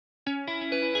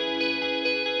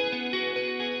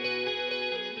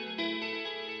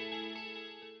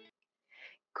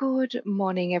Good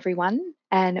morning, everyone,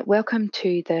 and welcome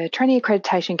to the Training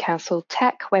Accreditation Council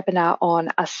TAC webinar on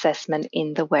assessment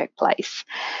in the workplace.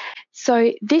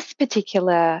 So this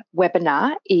particular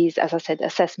webinar is, as I said,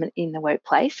 assessment in the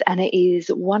workplace, and it is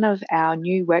one of our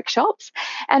new workshops,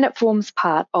 and it forms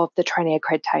part of the Training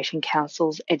Accreditation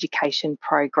Council's education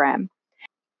program.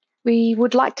 We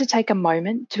would like to take a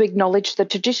moment to acknowledge the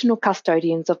traditional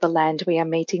custodians of the land we are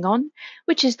meeting on,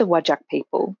 which is the Whadjuk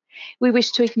people. We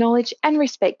wish to acknowledge and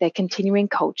respect their continuing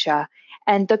culture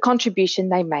and the contribution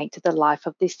they make to the life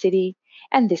of this city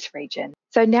and this region.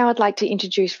 So now I'd like to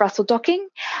introduce Russell Docking,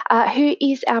 who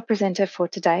is our presenter for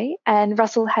today. And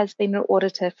Russell has been an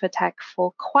auditor for TAC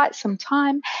for quite some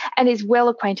time and is well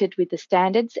acquainted with the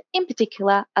standards, in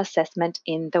particular assessment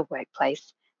in the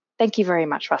workplace. Thank you very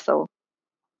much, Russell.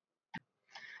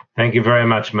 Thank you very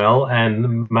much, Mel,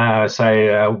 and may I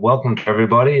say welcome to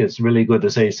everybody. It's really good to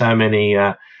see so many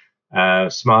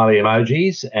smiley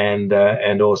emojis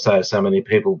and also so many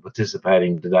people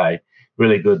participating today.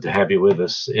 Really good to have you with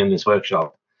us in this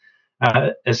workshop.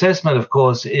 Assessment, of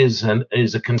course, is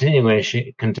a continuing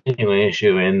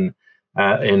issue in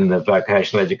the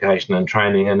vocational education and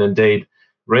training, and indeed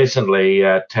recently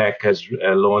TAC has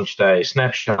launched a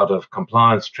snapshot of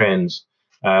compliance trends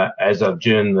as of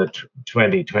June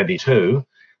 2022,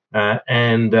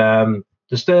 and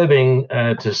disturbing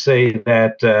to see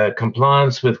that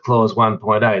compliance with clause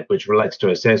 1.8, which relates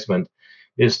to assessment,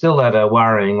 is still at a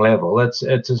worrying level. It's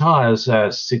as high as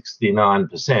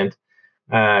 69%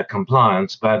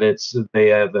 compliance, but it's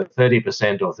the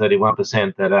 30% or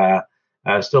 31% that are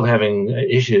still having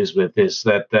issues with this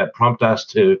that prompt us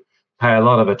to pay a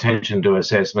lot of attention to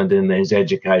assessment in these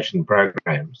education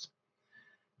programs.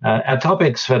 Our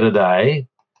topics for today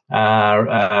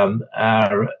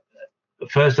are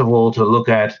first of all to look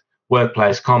at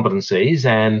workplace competencies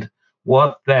and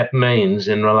what that means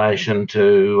in relation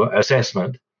to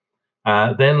assessment.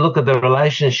 Then look at the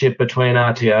relationship between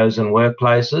RTOs and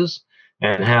workplaces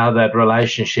and how that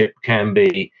relationship can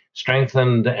be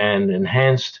strengthened and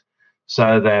enhanced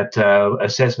so that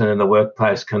assessment in the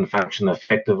workplace can function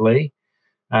effectively.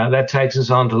 That takes us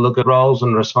on to look at roles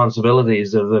and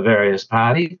responsibilities of the various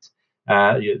parties,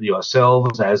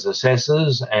 yourselves as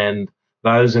assessors and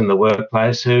those in the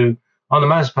workplace who, on the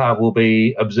most part, will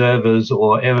be observers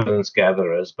or evidence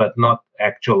gatherers, but not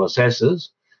actual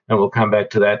assessors. And we'll come back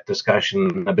to that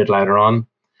discussion a bit later on.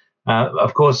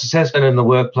 Of course, assessment in the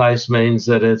workplace means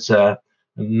that it's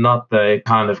not the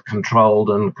kind of controlled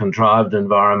and contrived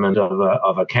environment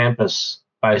of a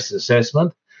campus-based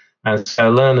assessment. And so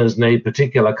learners need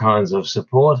particular kinds of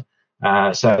support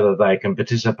so that they can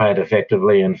participate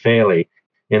effectively and fairly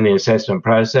in the assessment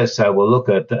process. So we'll look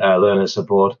at learner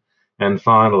support and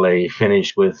finally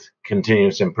finish with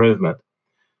continuous improvement.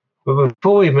 But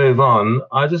before we move on,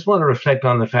 I just want to reflect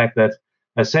on the fact that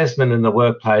assessment in the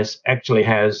workplace actually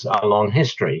has a long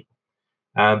history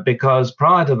because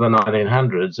prior to the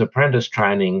 1900s, apprentice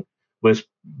training was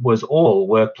all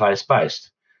workplace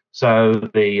based. So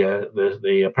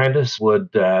the apprentice would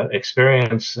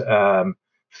experience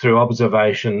through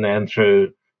observation and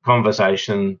through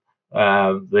conversation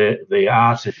the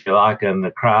art, if you like, and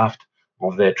the craft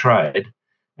of their trade,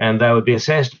 and they would be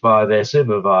assessed by their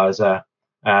supervisor.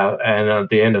 And at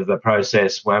the end of the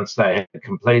process, once they had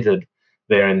completed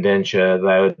their indenture,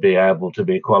 they would be able to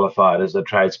be qualified as a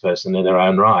tradesperson in their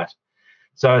own right.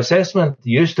 So assessment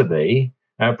used to be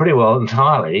pretty well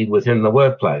entirely within the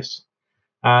workplace.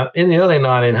 In the early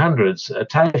 1900s,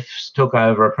 TAFEs took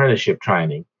over apprenticeship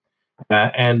training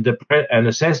and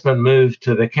assessment moved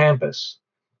to the campus.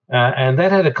 And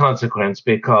that had a consequence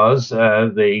because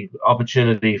the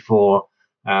opportunity for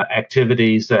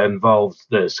activities that involved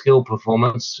the skill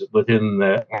performance on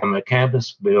the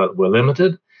campus were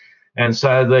limited. And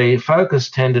so the focus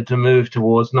tended to move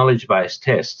towards knowledge-based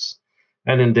tests.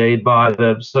 And indeed, by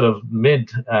the sort of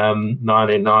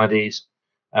mid-1990s,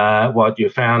 what you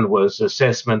found was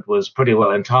assessment was pretty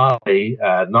well entirely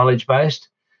knowledge-based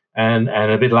and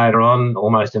a bit later on,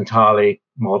 almost entirely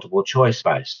multiple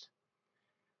choice-based.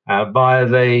 By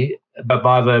the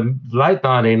late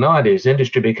 1990s,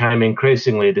 industry became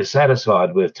increasingly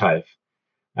dissatisfied with TAFE.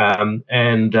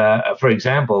 For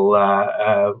example,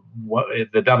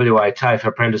 the WA TAFE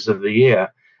Apprentice of the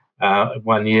Year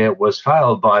one year was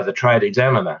failed by the trade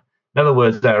examiner. In other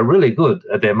words, they were really good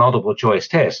at their multiple choice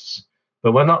tests,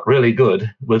 but were not really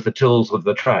good with the tools of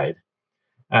the trade.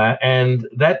 And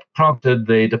that prompted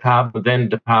the then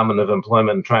Department of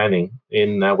Employment and Training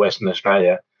in Western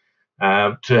Australia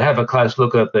to have a close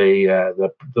look at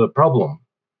the problem.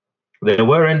 There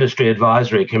were industry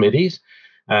advisory committees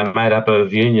made up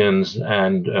of unions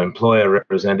and employer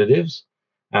representatives,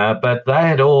 But they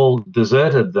had all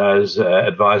deserted those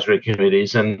advisory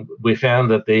committees, and we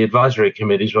found that the advisory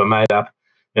committees were made up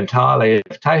entirely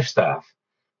of TAFE staff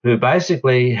who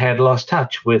basically had lost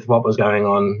touch with what was going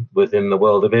on within the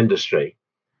world of industry.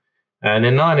 And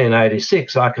in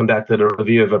 1986, I conducted a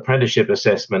review of apprenticeship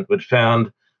assessment, which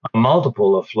found a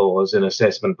multiple of flaws in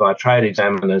assessment by trade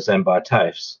examiners and by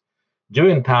TAFEs, due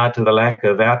in part to the lack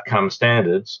of outcome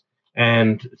standards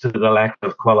and to the lack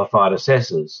of qualified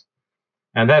assessors.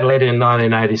 And that led in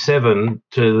 1987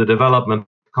 to the development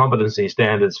of competency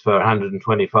standards for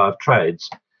 125 trades,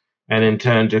 and in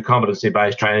turn to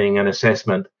competency-based training and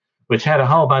assessment, which had a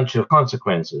whole bunch of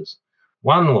consequences.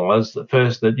 One was that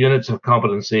first, that units of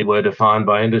competency were defined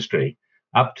by industry.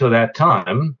 Up to that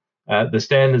time, the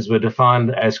standards were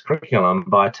defined as curriculum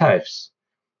by TAFEs.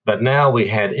 But now we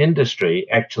had industry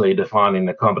actually defining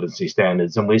the competency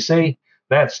standards, and we see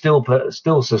that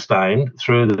still sustained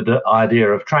through the idea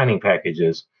of training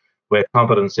packages, where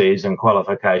competencies and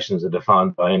qualifications are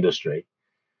defined by industry.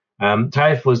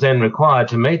 TAFE was then required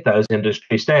to meet those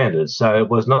industry standards. So it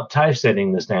was not TAFE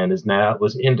setting the standards now, it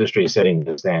was industry setting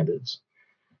the standards.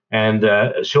 And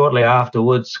shortly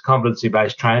afterwards,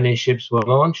 competency-based traineeships were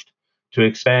launched to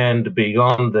expand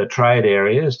beyond the trade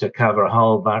areas to cover a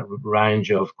whole range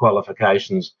of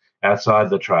qualifications outside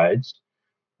the trades.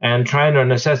 And trainer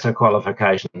and assessor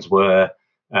qualifications were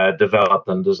developed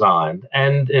and designed.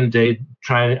 And indeed,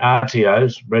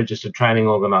 RTOs, registered training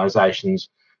organisations,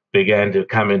 began to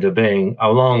come into being,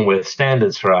 along with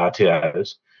standards for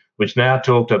RTOs, which now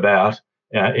talked about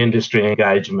industry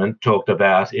engagement, talked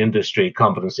about industry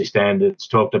competency standards,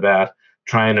 talked about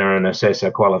trainer and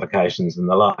assessor qualifications and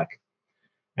the like.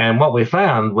 And what we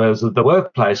found was that the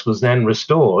workplace was then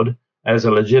restored as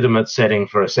a legitimate setting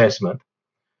for assessment.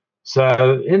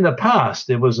 So in the past,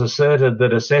 it was asserted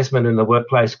that assessment in the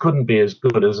workplace couldn't be as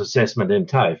good as assessment in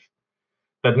TAFE.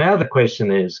 But now the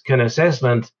question is, can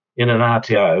assessment in an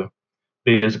RTO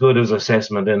be as good as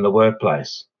assessment in the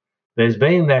workplace? There's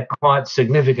been that quite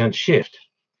significant shift.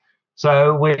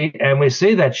 So we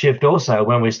see that shift also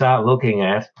when we start looking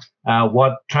at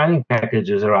what training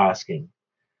packages are asking.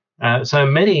 So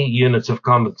many units of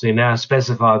competency now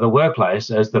specify the workplace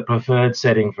as the preferred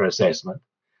setting for assessment.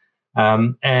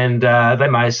 They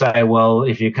may say, well,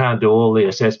 if you can't do all the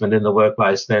assessment in the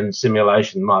workplace, then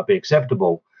simulation might be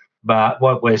acceptable. But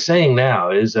what we're seeing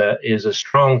now is a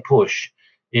strong push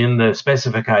in the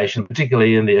specification,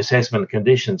 particularly in the assessment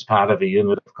conditions part of a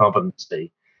unit of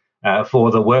competency, for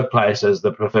the workplace as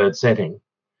the preferred setting.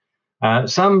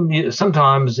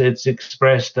 Sometimes it's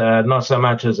expressed not so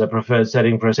much as a preferred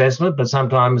setting for assessment, but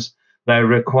sometimes they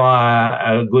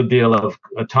require a good deal of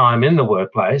time in the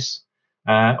workplace,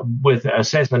 with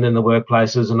assessment in the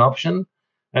workplace as an option.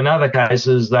 In other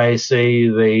cases, they see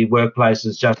the workplace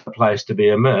as just a place to be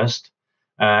immersed,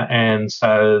 and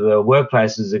so the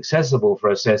workplace is accessible for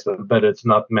assessment, but it's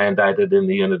not mandated in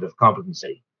the unit of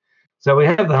competency. So we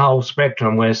have the whole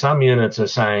spectrum where some units are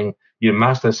saying you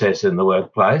must assess in the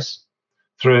workplace,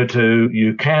 through to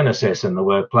you can assess in the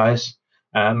workplace,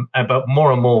 but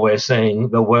more and more we're seeing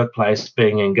the workplace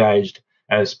being engaged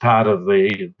as part of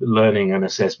the learning and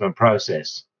assessment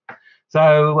process.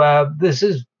 So this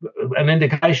is an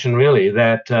indication really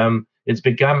that it's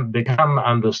become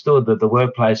understood that the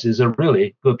workplace is a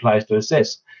really good place to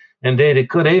assess. Indeed, it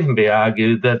could even be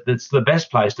argued that it's the best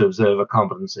place to observe a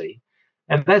competency.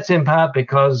 And that's in part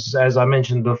because, as I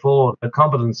mentioned before, the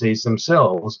competencies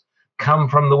themselves come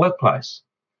from the workplace.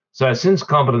 So since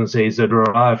competencies are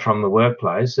derived from the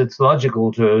workplace, it's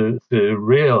logical to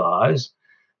realise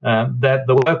that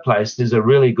the workplace is a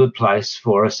really good place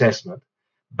for assessment.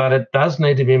 But it does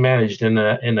need to be managed in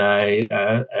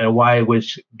a way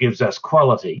which gives us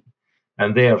quality.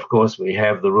 And there, of course, we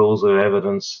have the rules of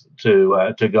evidence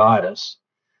to guide us.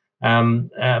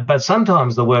 But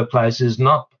sometimes the workplace is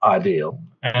not ideal.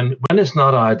 And when it's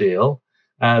not ideal,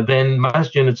 then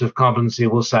most units of competency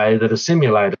will say that a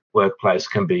simulated workplace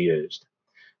can be used.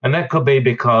 And that could be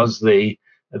because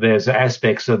there's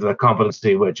aspects of the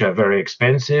competency which are very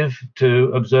expensive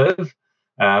to observe,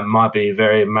 might be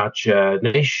very much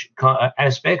niche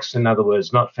aspects, in other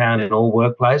words, not found in all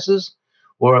workplaces,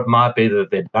 or it might be that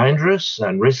they're dangerous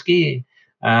and risky.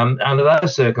 Under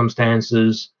those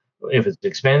circumstances, if it's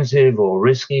expensive or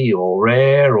risky or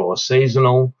rare or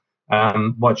seasonal,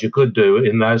 what you could do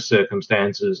in those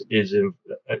circumstances is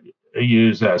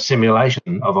use a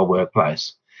simulation of a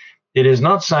workplace. It is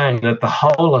not saying that the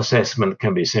whole assessment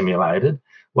can be simulated.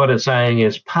 What it's saying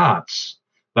is parts,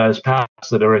 those parts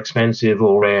that are expensive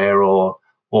or rare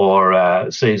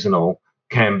or seasonal,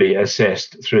 can be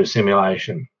assessed through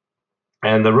simulation.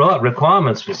 And the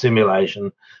requirements for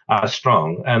simulation are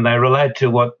strong, and they relate to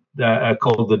what are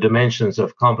called the dimensions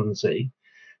of competency,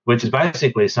 which is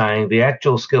basically saying the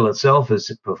actual skill itself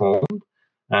is performed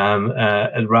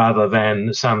rather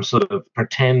than some sort of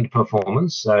pretend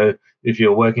performance. So if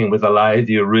you're working with a lathe,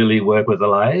 you really work with a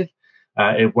lathe.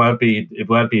 It won't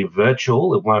be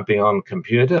virtual, it won't be on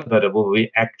computer, but it will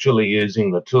be actually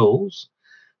using the tools.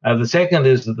 The second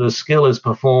is that the skill is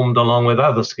performed along with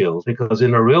other skills, because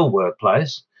in a real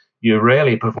workplace, you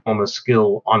rarely perform a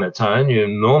skill on its own. You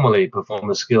normally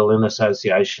perform a skill in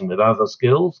association with other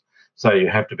skills. So you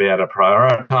have to be able to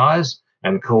prioritize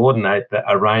and coordinate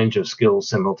a range of skills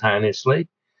simultaneously.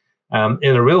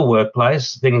 In a real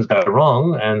workplace, things go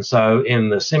wrong. And so in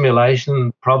the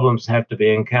simulation, problems have to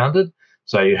be encountered.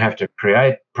 So you have to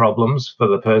create problems for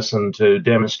the person to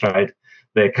demonstrate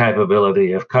their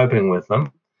capability of coping with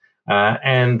them.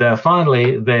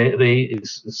 Finally, the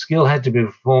skill had to be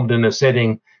performed in a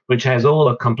setting which has all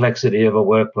the complexity of a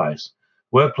workplace.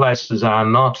 Workplaces are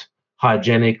not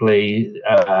hygienically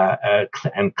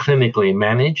and clinically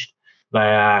managed. They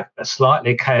are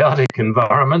slightly chaotic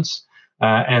environments,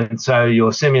 and so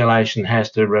your simulation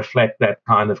has to reflect that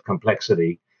kind of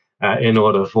complexity in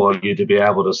order for you to be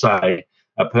able to say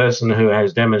a person who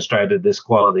has demonstrated this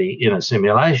quality in a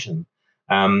simulation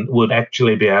would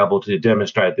actually be able to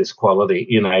demonstrate this quality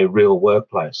in a real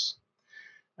workplace.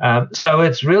 So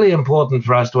it's really important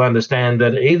for us to understand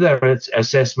that either its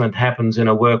assessment happens in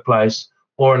a workplace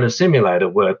or in a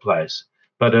simulated workplace.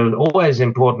 But it's always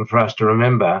important for us to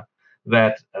remember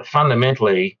that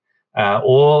fundamentally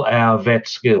all our VET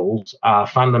skills are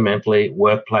fundamentally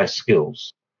workplace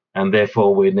skills. And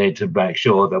therefore we need to make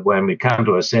sure that when we come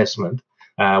to assessment,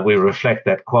 we reflect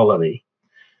that quality.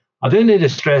 I do need to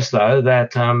stress, though,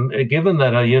 that given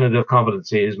that a unit of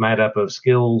competency is made up of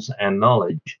skills and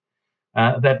knowledge,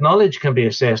 that knowledge can be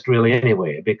assessed really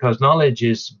anywhere, because knowledge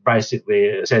is basically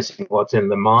assessing what's in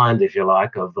the mind, if you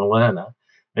like, of the learner.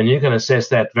 And you can assess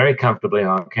that very comfortably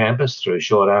on campus through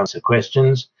short answer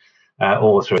questions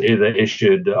or through either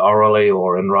issued orally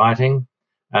or in writing.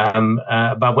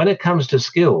 But when it comes to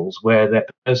skills, where that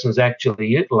person's actually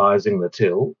utilizing the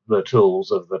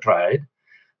tools of the trade,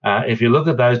 if you look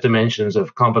at those dimensions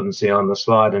of competency on the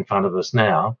slide in front of us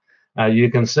now, you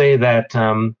can see that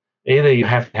either you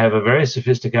have to have a very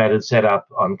sophisticated setup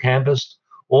on campus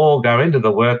or go into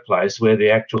the workplace where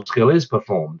the actual skill is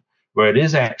performed, where it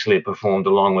is actually performed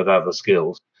along with other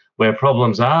skills, where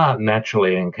problems are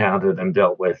naturally encountered and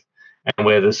dealt with, and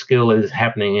where the skill is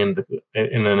happening in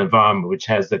an environment which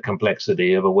has the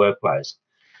complexity of a workplace.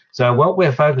 So what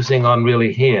we're focusing on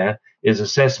really here is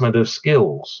assessment of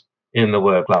skills in the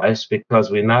workplace, because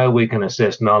we know we can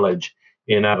assess knowledge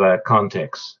in other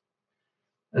contexts.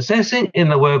 Assessing in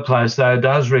the workplace, though,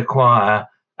 does require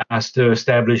us to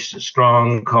establish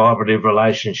strong cooperative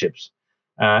relationships.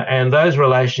 And those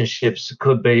relationships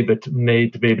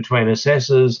need to be between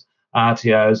assessors,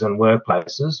 RTOs, and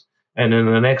workplaces. And in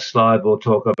the next slide, we'll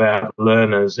talk about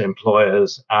learners,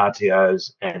 employers,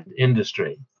 RTOs, and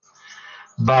industry.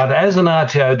 But as an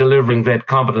RTO delivering VET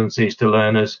competencies to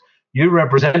learners, you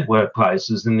represent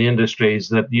workplaces in the industries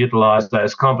that utilize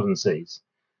those competencies.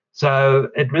 So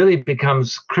it really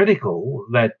becomes critical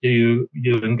that you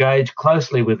engage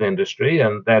closely with industry,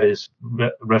 and that is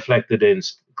reflected in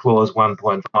clause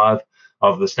 1.5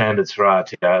 of the standards for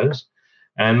RTOs,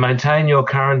 and maintain your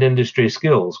current industry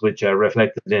skills, which are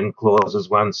reflected in clauses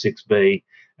 1.6b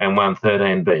and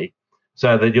 1.13b,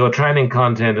 so that your training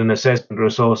content and assessment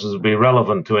resources will be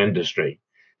relevant to industry.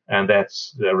 And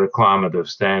that's the requirement of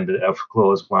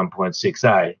clause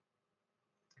 1.6a.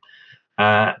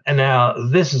 And now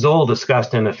this is all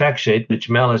discussed in a fact sheet, which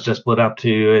Mel has just put up to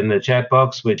you in the chat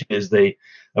box, which is the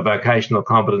vocational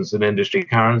competence and industry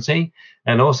currency,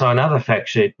 and also another fact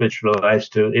sheet which relates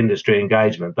to industry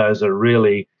engagement. Those are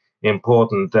really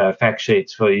important fact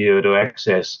sheets for you to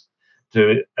access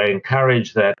to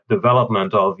encourage that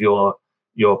development of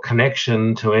your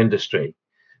connection to industry.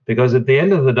 Because at the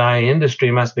end of the day, industry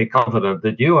must be confident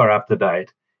that you are up to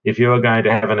date if you are going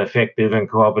to have an effective and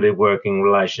cooperative working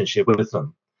relationship with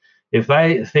them. If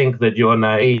they think that you're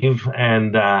naive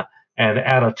and out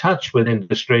of touch with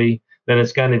industry, then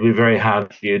it's going to be very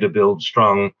hard for you to build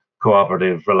strong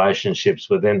cooperative relationships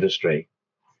with industry.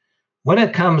 When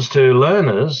it comes to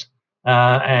learners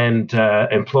and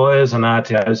employers and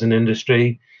RTOs in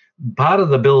industry, part of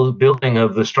the building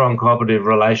of the strong cooperative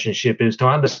relationship is to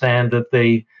understand that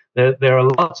there are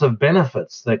lots of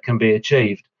benefits that can be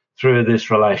achieved through this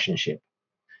relationship.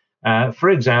 For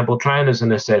example, trainers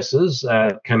and assessors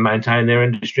can maintain their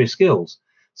industry skills.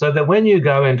 So that when you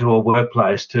go into a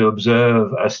workplace to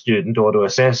observe a student or to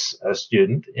assess a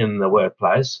student in the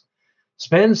workplace,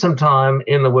 spend some time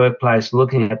in the workplace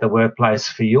looking at the workplace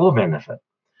for your benefit.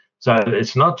 So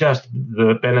it's not just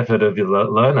the benefit of your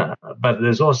learner, but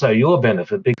there's also your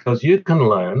benefit, because you can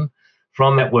learn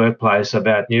from that workplace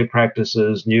about new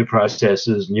practices, new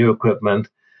processes, new equipment,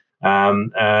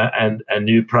 and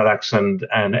new products and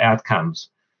outcomes.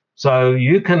 So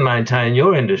you can maintain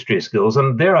your industry skills.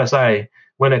 And dare I say,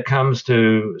 when it comes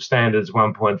to standards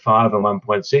 1.5 and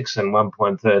 1.6 and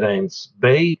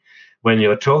 1.13b, when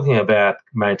you're talking about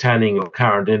maintaining your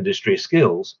current industry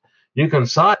skills, you can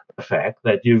cite the fact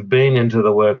that you've been into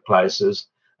the workplaces,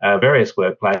 various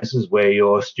workplaces where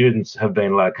your students have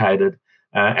been located,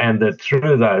 and that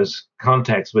through those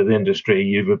contacts with industry,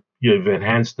 you've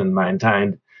enhanced and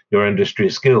maintained your industry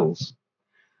skills.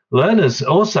 Learners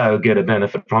also get a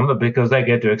benefit from it because they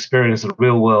get to experience the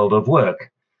real world of work.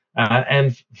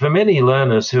 And for many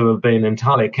learners who have been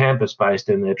entirely campus-based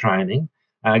in their training,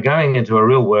 going into a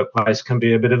real workplace can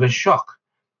be a bit of a shock.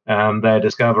 They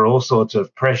discover all sorts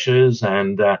of pressures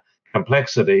and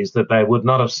complexities that they would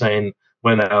not have seen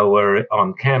when they were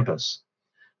on campus.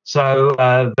 So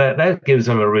that gives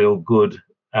them a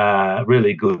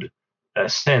really good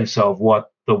sense of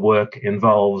what the work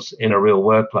involves in a real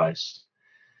workplace.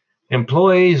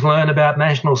 Employees learn about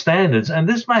national standards, and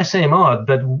this may seem odd,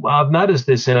 but I've noticed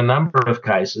this in a number of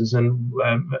cases, and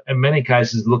in many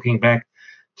cases looking back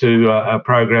to a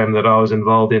program that I was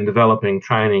involved in developing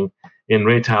training in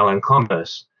retail and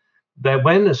commerce, that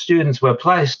when the students were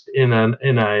placed in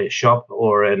a shop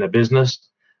or in a business,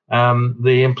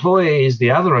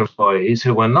 the other employees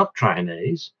who were not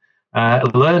trainees,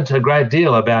 learnt a great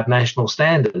deal about national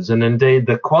standards, and indeed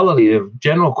the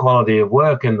general quality of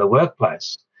work in the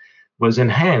workplace was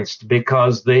enhanced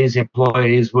because these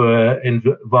employees were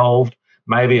involved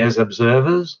maybe as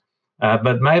observers,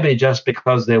 but maybe just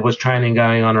because there was training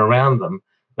going on around them,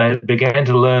 they began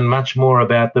to learn much more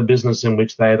about the business in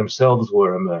which they themselves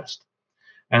were immersed.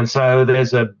 And so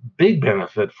there's a big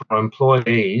benefit for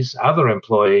employees, other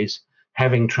employees,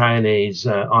 having trainees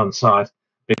on site,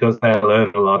 because they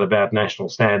learn a lot about national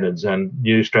standards and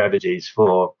new strategies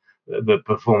for the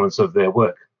performance of their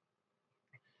work.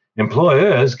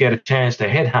 Employers get a chance to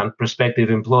headhunt prospective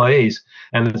employees,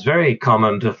 and it's very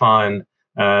common to find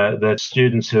that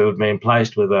students who have been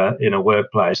placed in a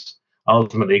workplace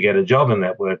ultimately get a job in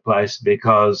that workplace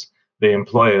because the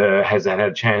employer has had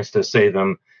a chance to see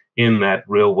them in that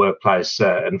real workplace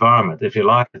environment. If you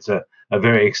like, it's a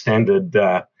very extended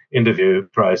interview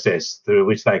process through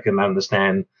which they can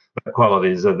understand the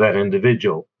qualities of that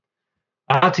individual.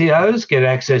 RTOs get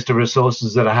access to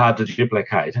resources that are hard to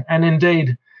duplicate, and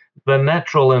indeed the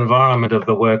natural environment of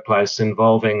the workplace,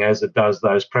 involving as it does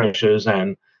those pressures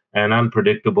and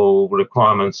unpredictable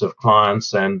requirements of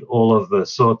clients and all of the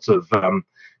sorts of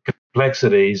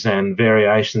complexities and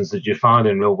variations that you find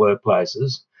in real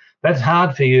workplaces, that's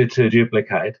hard for you to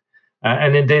duplicate.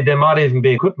 And indeed, there might even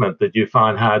be equipment that you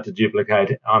find hard to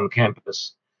duplicate on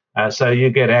campus. So you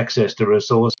get access to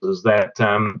resources that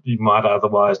you might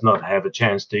otherwise not have a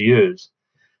chance to use.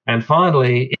 And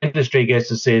finally, industry gets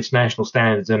to see its national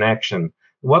standards in action.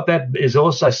 What that is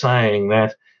also saying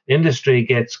that industry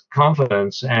gets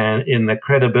confidence and in the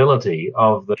credibility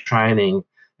of the training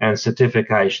and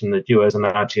certification that you as an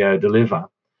RTO deliver.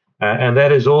 And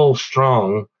that is all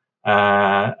strong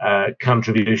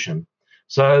contribution.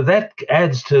 So that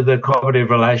adds to the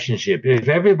cooperative relationship. If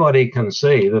everybody can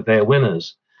see that they're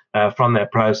winners from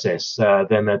that process,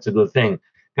 then that's a good thing.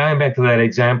 Going back to that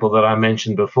example that I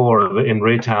mentioned before in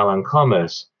retail and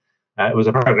commerce, it was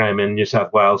a program in New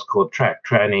South Wales called TRAC,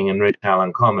 Training in Retail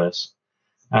and Commerce.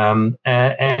 I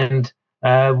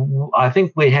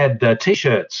think we had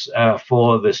T-shirts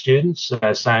for the students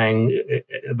saying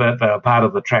that they were part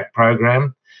of the TRAC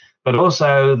program, but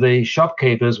also the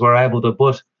shopkeepers were able to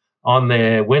put on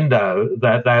their window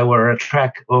that they were a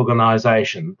TRAC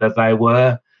organisation, that they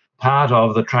were part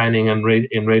of the training in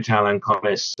retail and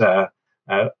commerce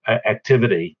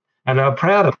activity, and they were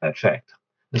proud of that fact.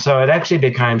 So it actually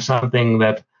became something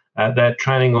that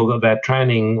training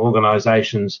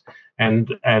organisations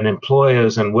and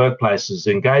employers and workplaces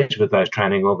engaged with those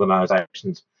training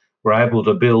organisations were able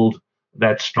to build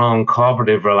that strong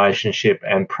cooperative relationship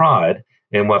and pride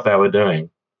in what they were doing.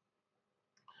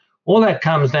 All that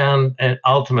comes down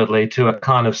ultimately to a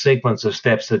kind of sequence of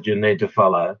steps that you need to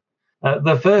follow.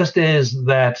 The first is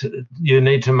that you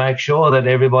need to make sure that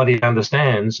everybody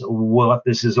understands what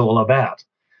this is all about.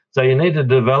 So you need to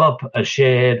develop a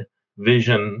shared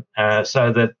vision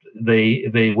so that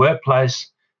the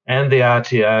workplace and the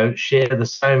RTO share the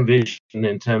same vision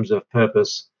in terms of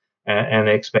purpose and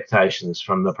expectations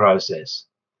from the process.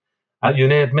 You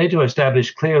need to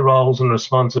establish clear roles and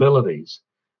responsibilities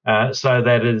so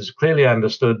that it is clearly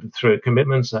understood through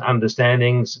commitments,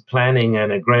 understandings, planning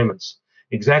and agreements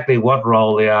exactly what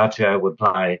role the RTO would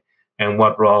play and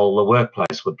what role the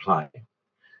workplace would play.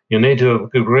 You need to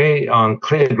agree on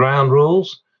clear ground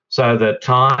rules so that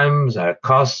times,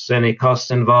 costs, any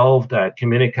costs involved,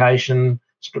 communication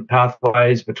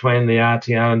pathways between the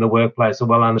RTO and the workplace are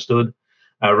well understood.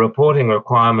 Reporting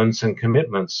requirements and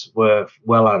commitments were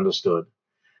well understood.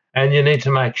 And you need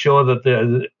to make sure that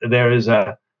there is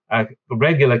a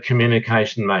regular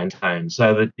communication maintained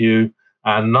so that you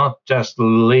are not just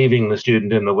leaving the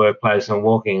student in the workplace and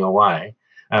walking away,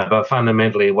 but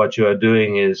fundamentally what you are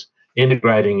doing is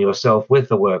integrating yourself with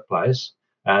the workplace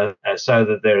so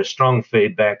that there is strong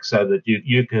feedback so that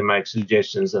you can make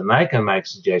suggestions and they can make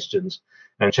suggestions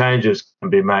and changes can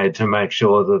be made to make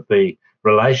sure that the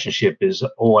relationship is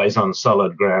always on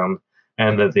solid ground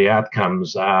and that the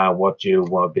outcomes are what you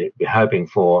will be hoping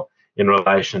for in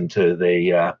relation to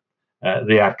the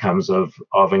outcomes of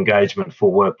engagement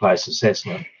for workplace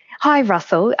assessment. Hi,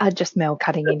 Russell. Just Mel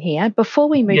cutting in here. Before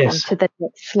we move on to the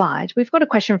next slide, we've got a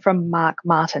question from Mark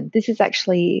Martin. This is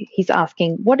actually, he's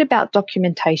asking, what about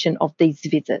documentation of these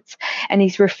visits? And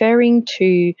he's referring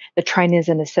to the trainers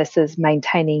and assessors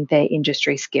maintaining their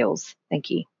industry skills.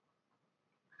 Thank you.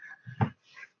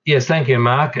 Yes, thank you,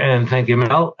 Mark, and thank you,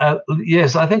 Mel.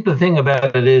 Yes, I think the thing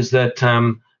about it is that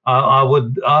I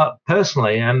would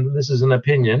personally, and this is an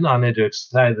opinion, I need to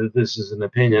say that this is an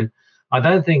opinion, I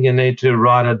don't think you need to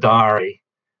write a diary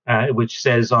which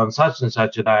says on such and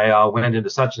such a day I went into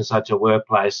such and such a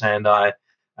workplace and I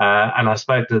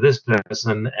spoke to this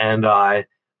person and I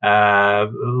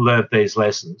learnt these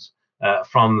lessons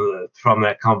from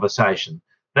that conversation.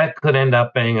 That could end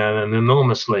up being an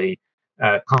enormously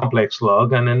complex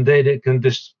log, and indeed it can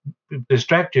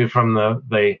distract you from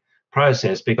the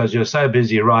process because you're so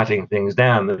busy writing things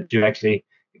down that you actually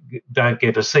don't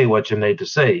get to see what you need to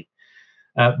see.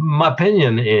 My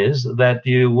opinion is that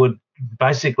you would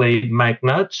basically make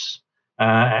notes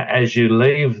as you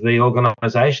leave the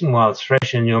organisation while it's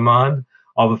fresh in your mind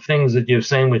of things that you've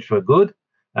seen which were good,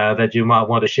 that you might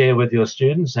want to share with your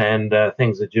students, and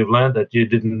things that you've learned that you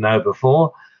didn't know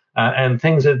before. And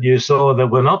things that you saw that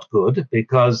were not good,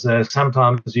 because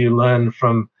sometimes you learn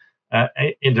from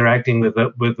interacting with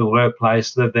the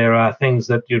workplace that there are things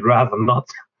that you'd rather not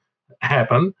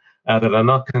happen, that are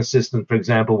not consistent, for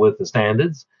example, with the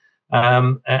standards.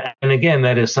 And again,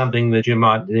 that is something that you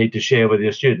might need to share with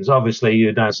your students. Obviously,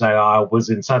 you don't say, I was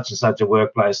in such and such a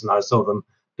workplace and I saw them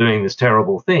doing this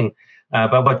terrible thing.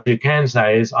 But what you can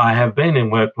say is, I have been in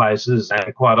workplaces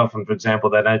and quite often, for example,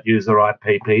 they don't use the right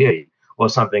PPE. Or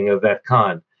something of that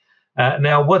kind.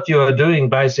 Now, what you are doing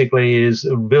basically is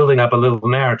building up a little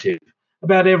narrative.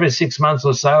 About every 6 months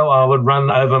or so, I would run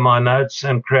over my notes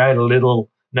and create a little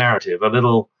narrative, a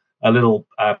little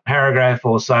paragraph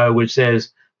or so, which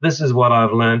says, this is what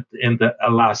I've learned in the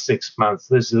last 6 months.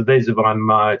 These are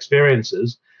my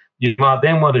experiences. You might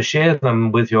then want to share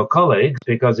them with your colleagues,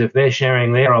 because if they're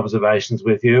sharing their observations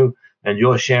with you and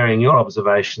you're sharing your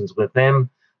observations with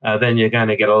them, then you're going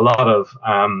to get a lot of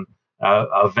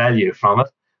value from it.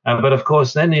 But of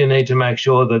course, then you need to make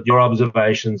sure that your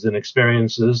observations and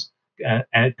experiences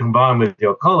and combined with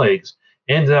your colleagues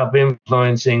end up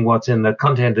influencing what's in the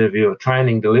content of your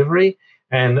training delivery,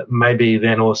 and maybe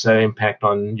then also impact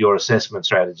on your assessment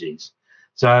strategies.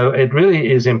 So it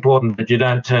really is important that you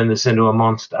don't turn this into a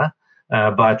monster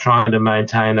by trying to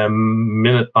maintain a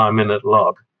minute-by-minute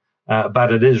log.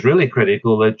 But it is really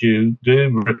critical that you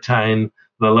do retain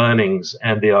the learnings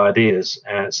and the ideas,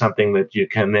 something that you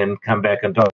can then come back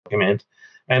and document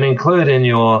and include in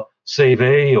your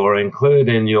CV or include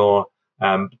in your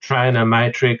trainer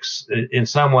matrix in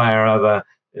some way or other,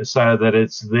 so that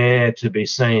it's there to be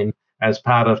seen as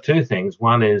part of two things.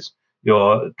 One is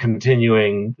your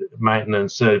continuing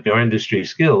maintenance of your industry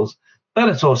skills, but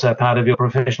it's also part of your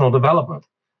professional development,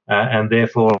 and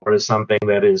therefore is something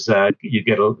that is you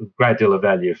get a great deal of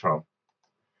value from.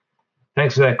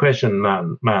 Thanks for that question,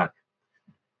 Mark.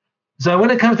 So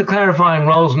when it comes to clarifying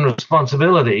roles and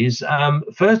responsibilities,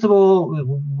 first of all,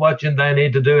 what they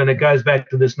need to do, and it goes back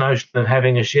to this notion of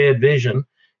having a shared vision,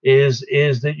 is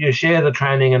that you share the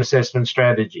training and assessment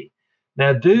strategy.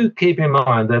 Now, do keep in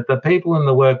mind that the people in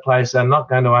the workplace are not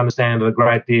going to understand a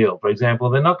great deal. For example,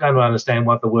 they're not going to understand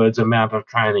what the words amount of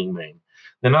training mean.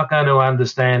 They're not going to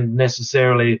understand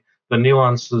necessarily the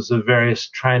nuances of various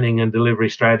training and delivery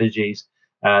strategies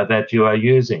that you are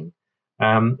using.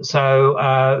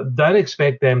 So don't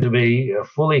expect them to be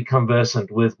fully conversant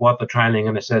with what the training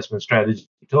and assessment strategy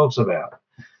talks about.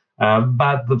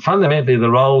 Fundamentally,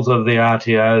 the roles of the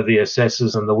RTO, the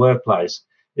assessors, and the workplace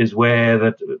is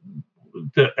where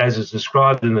as is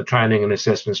described in the training and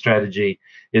assessment strategy,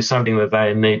 is something that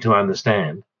they need to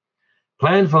understand.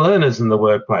 Plan for learners in the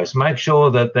workplace. Make sure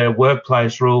that their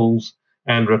workplace rules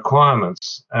and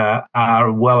requirements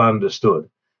are well understood.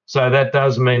 So that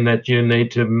does mean that you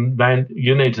need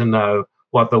to know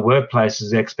what the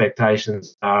workplace's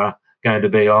expectations are going to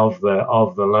be of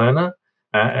the learner,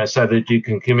 so that you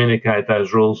can communicate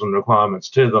those rules and requirements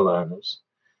to the learners.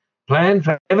 Plan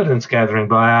for evidence gathering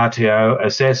by RTO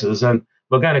assessors, and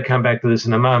we're going to come back to this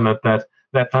in a moment, but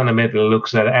that fundamentally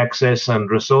looks at access and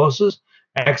resources.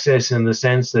 Access in the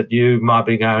sense that you might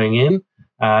be going in,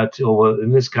 or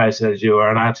in this case, as you are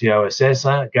an RTO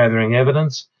assessor gathering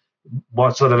evidence,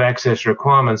 what sort of access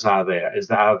requirements are there?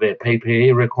 Are there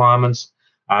PPE requirements?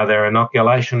 Are there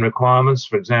inoculation requirements?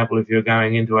 For example, if you're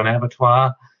going into an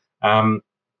abattoir,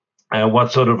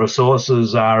 what sort of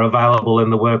resources are available in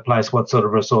the workplace? What sort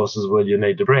of resources will you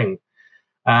need to bring?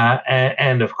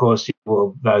 And of course,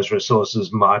 those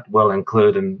resources might well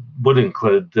include and would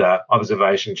include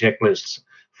observation checklists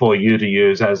for you to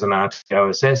use as an RTO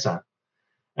assessor.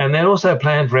 And then also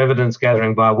plan for evidence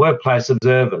gathering by workplace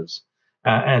observers.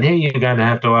 And here you're going to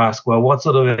have to ask, well, what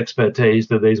sort of expertise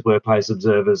do these workplace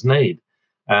observers need?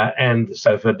 And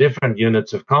so for different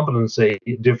units of competency,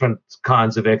 different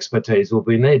kinds of expertise will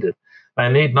be needed. They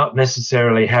need not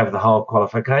necessarily have the whole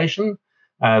qualification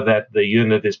that the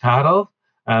unit is part of,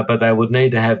 but they would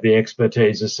need to have the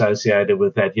expertise associated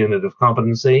with that unit of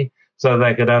competency so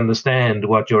they could understand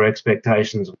what your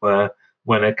expectations were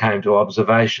when it came to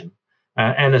observation.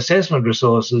 And assessment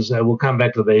resources, we'll come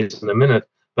back to these in a minute,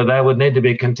 but they would need to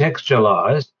be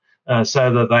contextualized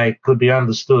so that they could be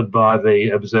understood by the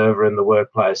observer in the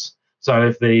workplace. So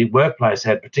if the workplace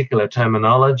had particular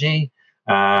terminology,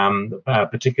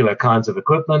 particular kinds of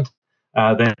equipment,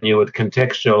 then you would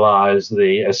contextualize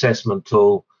the assessment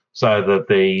tool so that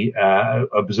the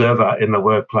observer in the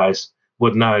workplace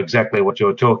would know exactly what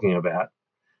you're talking about.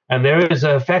 And there is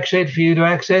a fact sheet for you to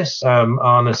access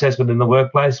on assessment in the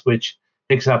workplace, which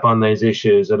picks up on these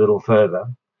issues a little further.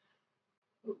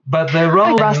 But the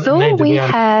role Russell, we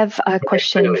have a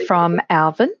question from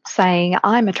Alvin saying,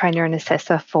 I'm a trainer and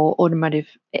assessor for automotive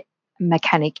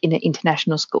mechanic in an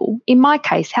international school. In my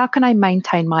case, how can I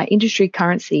maintain my industry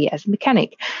currency as a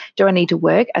mechanic? Do I need to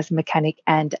work as a mechanic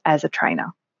and as a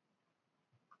trainer?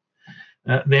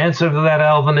 The answer to that,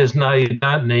 Alvin, is no. You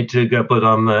don't need to go put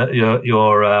on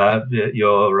your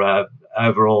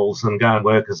overalls and go and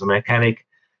work as a mechanic.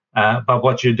 But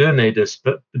what you do need to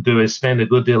do is spend a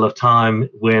good deal of time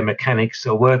where mechanics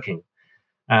are working.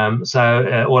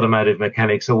 Automotive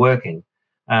mechanics are working.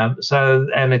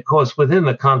 And of course, within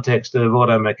the context of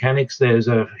auto mechanics, there's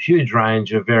a huge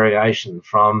range of variation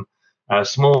from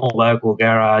small local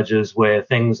garages where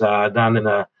things are done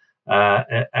in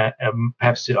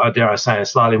perhaps, dare I say, a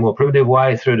slightly more primitive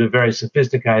way, through to very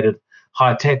sophisticated,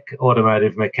 high-tech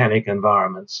automotive mechanic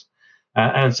environments.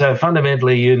 And so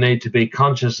fundamentally, you need to be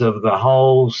conscious of the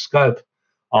whole scope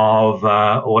of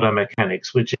auto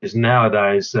mechanics, which is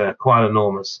nowadays quite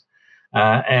enormous.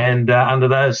 Under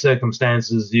those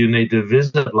circumstances, you need to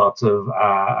visit lots of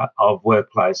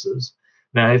workplaces.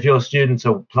 Now, if your students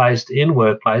are placed in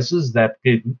workplaces, that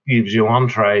gives you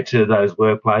entree to those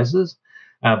workplaces.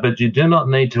 But you do not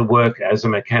need to work as a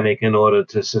mechanic in order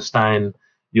to sustain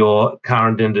your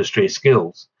current industry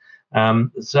skills.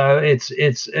 Clearly,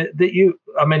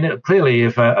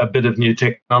 if a bit of new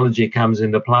technology comes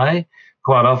into play,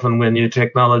 quite often when new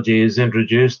technology is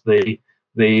introduced, the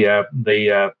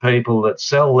people that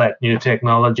sell that new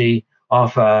technology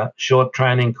offer short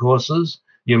training courses.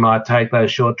 You might take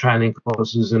those short training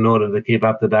courses in order to keep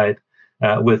up to date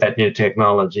with that new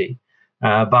technology.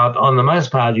 But on the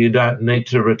most part, you don't need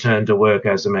to return to work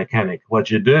as a mechanic. What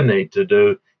you do need to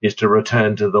do is to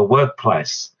return to the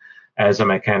workplace as a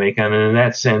mechanic. And in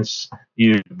that sense,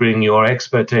 you bring your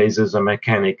expertise as a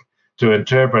mechanic to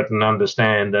interpret and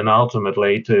understand and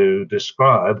ultimately to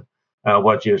describe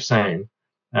what you've seen.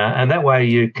 And that way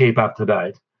you keep up to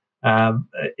date.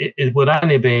 It would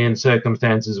only be in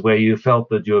circumstances where you felt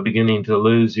that you were beginning to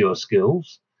lose your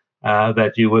skills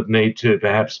that you would need to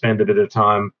perhaps spend a bit of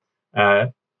time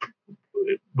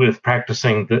with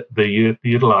practicing the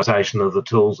utilization of the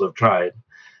tools of trade.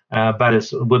 But it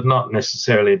would not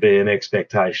necessarily be an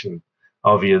expectation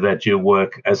of you that you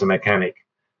work as a mechanic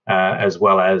as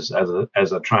well as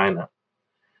a trainer.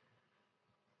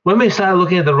 When we start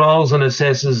looking at the roles and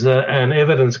assessors and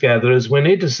evidence gatherers, we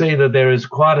need to see that there is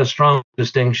quite a strong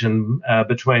distinction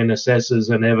between assessors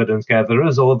and evidence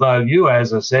gatherers, although you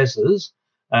as assessors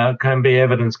can be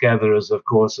evidence gatherers, of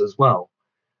course, as well.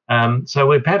 So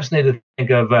we perhaps need to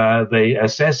think of the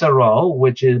assessor role,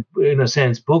 which is, in a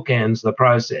sense, bookends the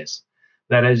process.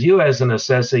 That as you as an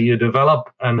assessor, you develop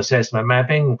an assessment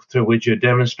mapping through which you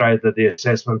demonstrate that the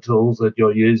assessment tools that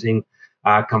you're using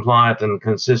are compliant and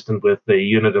consistent with the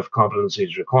unit of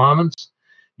competencies requirements.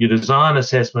 You design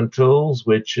assessment tools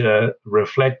which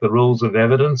reflect the rules of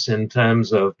evidence in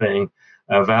terms of being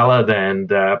valid and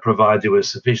provide you with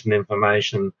sufficient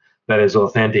information that is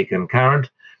authentic and current.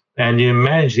 And you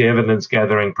manage the evidence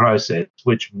gathering process,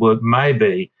 which may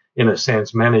be, in a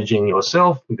sense, managing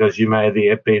yourself because you may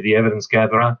be the evidence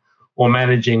gatherer, or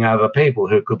managing other people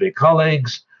who could be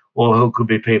colleagues or who could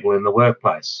be people in the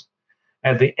workplace.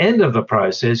 At the end of the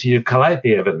process, you collate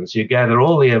the evidence. You gather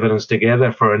all the evidence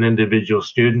together for an individual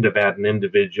student about an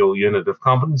individual unit of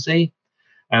competency.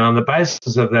 And on the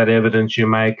basis of that evidence, you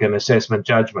make an assessment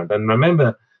judgment. And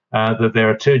remember that there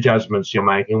are two judgments you're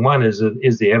making. One is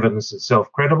the evidence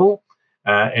itself credible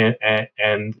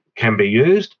and can be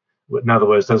used? In other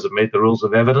words, does it meet the rules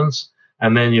of evidence?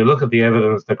 And then you look at the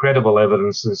evidence, the credible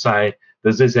evidence, and say,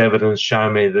 does this evidence show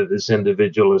me that this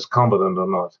individual is competent or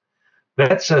not?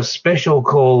 That's a special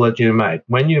call that you make.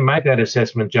 When you make that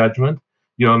assessment judgment,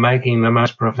 you're making the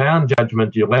most profound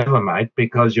judgment you'll ever make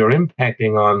because you're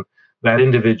impacting on that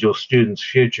individual student's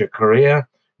future career,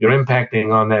 you're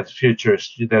impacting on that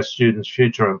student's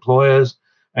future employers,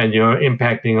 and you're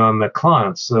impacting on the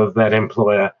clients of that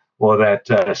employer or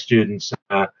that students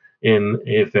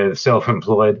if they're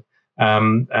self-employed.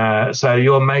 So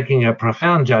you're making a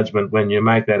profound judgment when you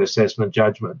make that assessment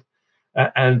judgment.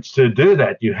 And to do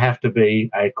that, you have to be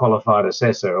a qualified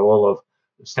assessor, all of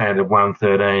standard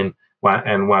 113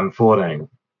 and 114.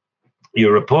 You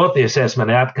report the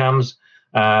assessment outcomes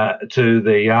to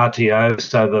the RTO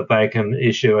so that they can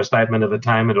issue a statement of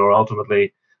attainment or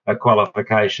ultimately a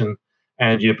qualification,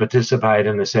 and you participate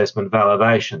in assessment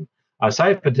validation. I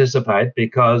say participate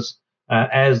because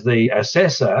as the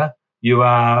assessor, you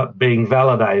are being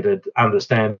validated under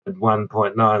standard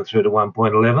 1.9 through to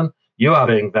 1.11. You are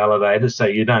being validated, so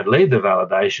you don't lead the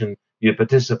validation, you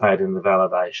participate in the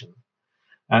validation.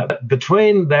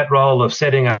 Between that role of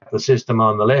setting up the system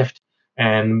on the left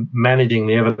and managing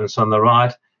the evidence on the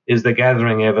right is the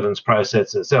gathering evidence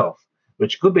process itself,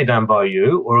 which could be done by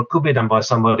you or it could be done by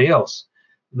somebody else.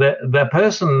 The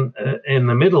person in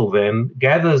the middle then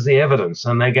gathers the evidence,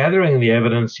 and they're gathering the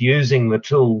evidence using the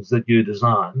tools that you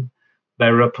designed. They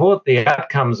report the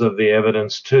outcomes of the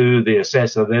evidence to the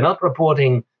assessor. They're not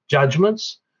reporting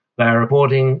judgments, they are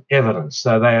reporting evidence.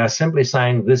 So they are simply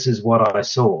saying, this is what I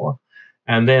saw.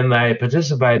 And then they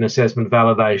participate in assessment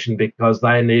validation because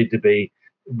we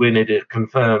need to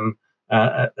confirm,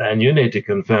 and you need to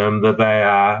confirm that they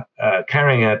are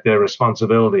carrying out their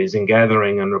responsibilities in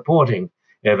gathering and reporting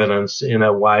evidence in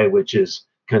a way which is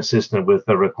consistent with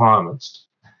the requirements.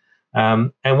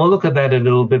 And we'll look at that in a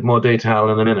little bit more detail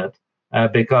in a minute,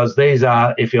 because these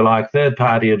are, if you like,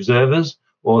 third-party observers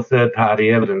or third-party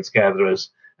evidence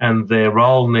gatherers, and their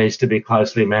role needs to be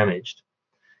closely managed.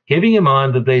 Keeping in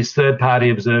mind that these third-party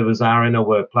observers are in a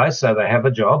workplace, so they have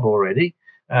a job already,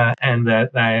 and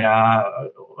that they are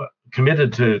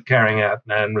committed to carrying out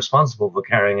and responsible for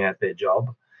carrying out their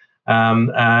job.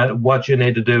 What you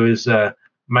need to do is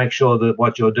make sure that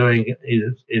what you're doing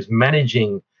is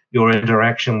managing your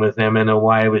interaction with them in a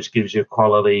way which gives you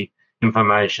quality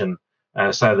information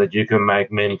so that you can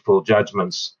make meaningful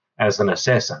judgments as an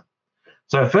assessor.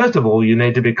 So first of all, you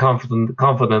need to be confident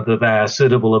that they are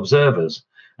suitable observers.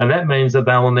 And that means that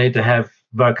they will need to have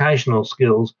vocational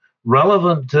skills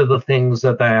relevant to the things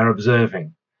that they are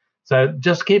observing. So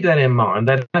just keep that in mind.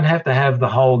 They don't have to have the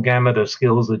whole gamut of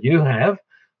skills that you have.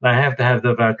 They have to have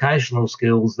the vocational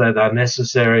skills that are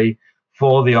necessary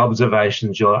for the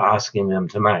observations you're asking them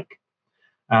to make.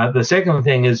 The second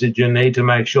thing is that you need to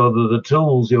make sure that the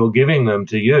tools you're giving them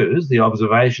to use, the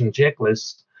observation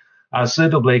checklists, are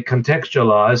suitably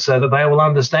contextualized so that they will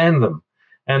understand them.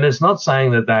 And it's not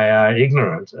saying that they are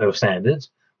ignorant of standards.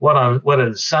 What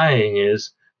it's saying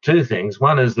is two things.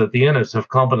 One is that the units of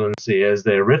competency as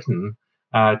they're written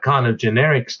are kind of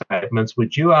generic statements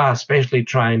which you are specially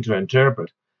trained to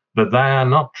interpret, but they are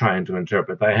not trained to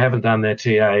interpret. They haven't done their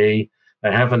TAE.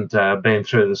 They haven't been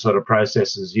through the sort of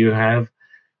processes you have.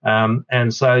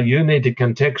 And so you need to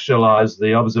contextualize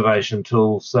the observation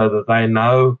tools so that they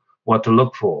know what to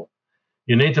look for.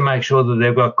 You need to make sure that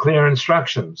they've got clear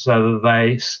instructions so that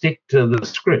they stick to the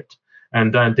script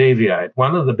and don't deviate.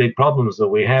 One of the big problems that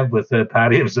we have with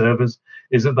third-party observers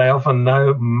is that they often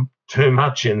know too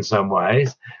much in some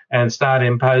ways and start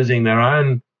imposing their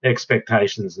own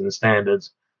expectations and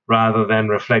standards rather than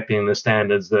reflecting the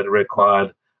standards that are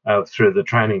required through the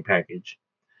training package.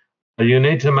 You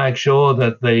need to make sure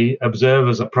that the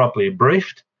observers are properly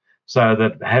briefed, so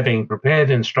that having prepared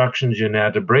instructions, you're now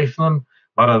to brief them.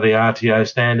 What are the RTO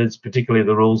standards, particularly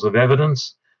the rules of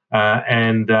evidence?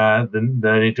 They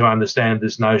need to understand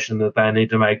this notion that they need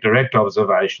to make direct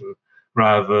observation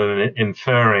rather than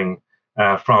inferring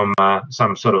from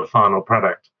some sort of final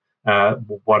product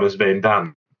what has been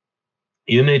done.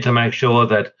 You need to make sure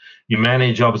that you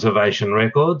manage observation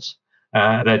records,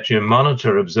 that you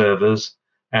monitor observers,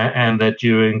 and that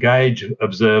you engage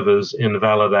observers in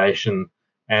validation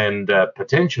and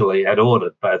potentially at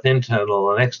audit. Both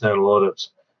internal and external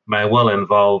audits may well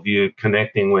involve you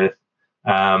connecting with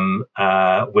the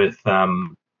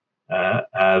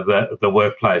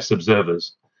workplace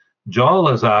observers. Joel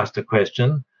has asked a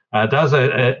question. Does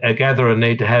a gatherer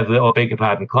need to have, or beg your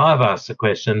pardon, Clive asked the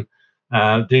question,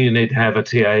 do you need to have a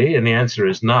TAE? And the answer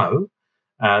is no.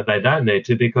 They don't need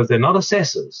to, because they're not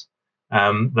assessors. They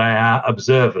are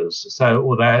observers.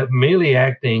 So they're merely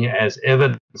acting as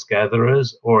evidence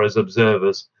gatherers or as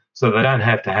observers, so they don't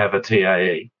have to have a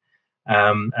TAE.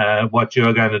 What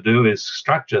you're going to do is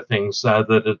structure things so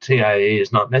that a TAE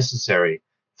is not necessary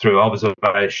through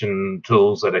observation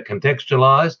tools that are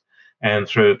contextualized and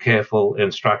through careful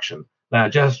instruction. They're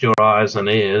just your eyes and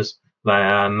ears. They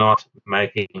are not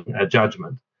making a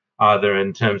judgment, either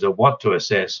in terms of what to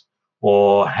assess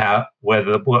or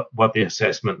what the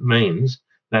assessment means.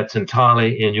 That's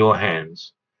entirely in your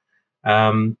hands.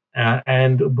 And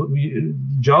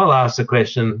Joel asked the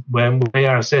question, when we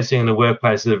are assessing the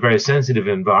workplace as a very sensitive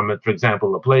environment, for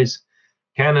example, the police,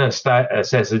 can a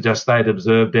assessor just state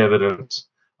observed evidence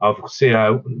of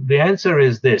CO? The answer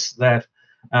is this, that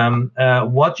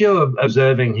what you're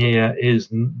observing here is,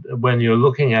 when you're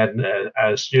looking at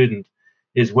a student,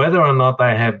 is whether or not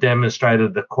they have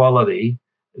demonstrated the quality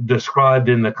described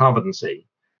in the competency.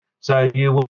 So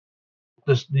you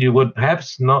would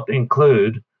perhaps not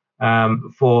include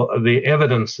for the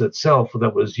evidence itself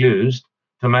that was used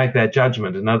to make that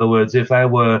judgment. In other words, if they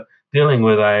were dealing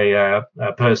with a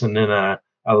person in a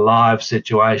live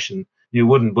situation, you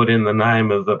wouldn't put in the name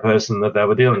of the person that they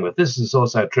were dealing with. This is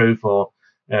also true for,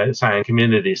 say, in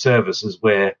community services,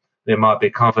 where there might be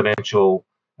confidential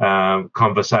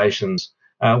conversations.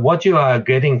 What you are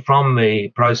getting from the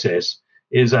process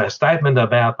is a statement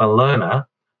about the learner,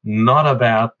 not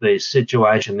about the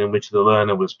situation in which the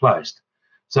learner was placed.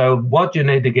 So what you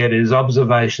need to get is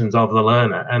observations of the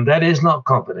learner, and that is not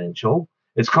confidential.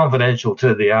 It's confidential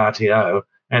to the RTO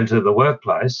and to the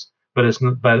workplace, but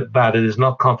it is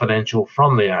not confidential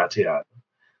from the RTO.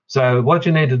 So what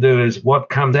you need to do is, what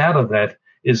comes out of that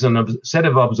is a set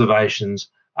of observations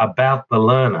about the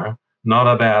learner, not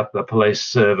about the police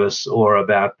service or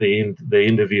about the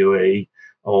interviewee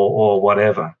or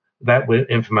whatever. That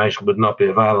information would not be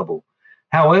available.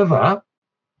 However,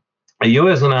 you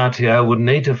as an RTO would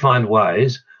need to find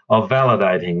ways of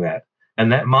validating that,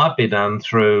 and that might be done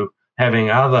through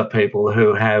having other people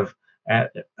who have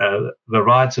the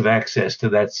rights of access to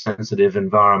that sensitive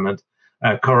environment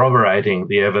corroborating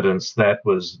the evidence that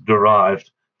was derived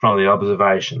from the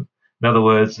observation. In other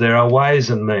words, there are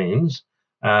ways and means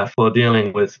for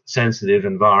dealing with sensitive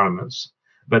environments.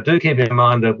 But do keep in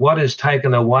mind that what is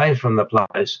taken away from the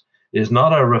place is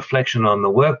not a reflection on the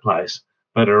workplace,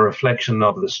 but a reflection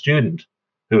of the student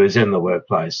who is in the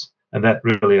workplace. And that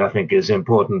really, I think, is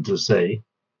important to see.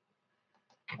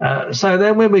 So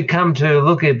then when we come to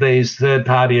look at these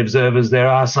third-party observers, there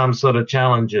are some sort of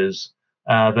challenges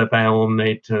that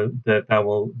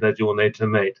you will need to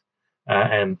meet.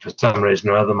 And for some reason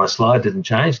or other, my slide didn't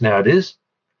change. Now it is.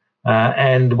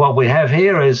 And what we have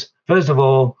here is, first of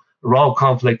all, role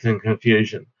conflict and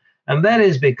confusion. And that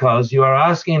is because you are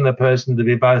asking the person to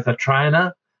be both a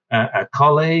trainer, a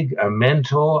colleague, a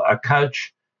mentor, a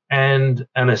coach, and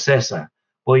an assessor.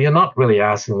 Well, you're not really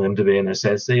asking them to be an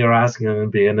assessor, you're asking them to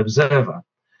be an observer.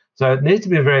 So it needs to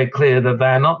be very clear that they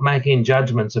are not making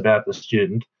judgments about the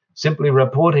student, simply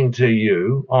reporting to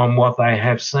you on what they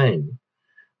have seen.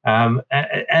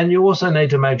 And you also need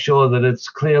to make sure that it's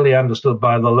clearly understood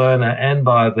by the learner and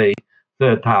by the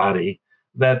third party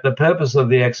that the purpose of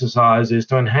the exercise is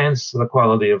to enhance the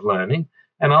quality of learning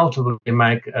and ultimately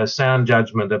make a sound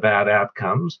judgment about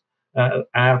outcomes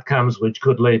which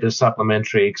could lead to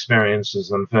supplementary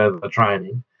experiences and further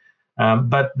training.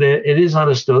 But it is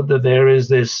understood that there is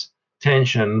this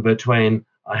tension between,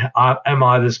 am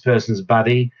I this person's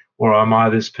buddy or am I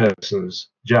this person's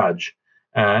judge?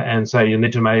 And so you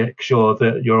need to make sure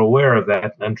that you're aware of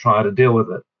that and try to deal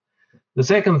with it. The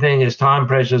second thing is time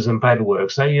pressures and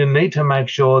paperwork. So you need to make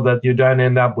sure that you don't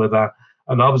end up with an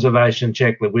observation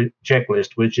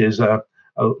checklist, which is a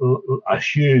a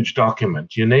huge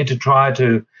document. You need to try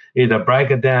to either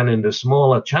break it down into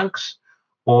smaller chunks,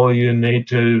 or you need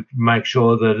to make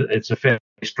sure that it's a fairly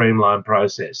streamlined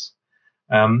process.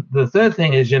 The third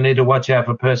thing is you need to watch out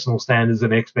for personal standards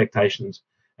and expectations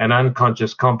and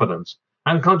unconscious competence.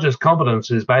 Unconscious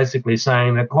competence is basically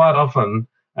saying that quite often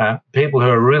people who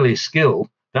are really skilled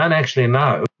don't actually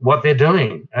know what they're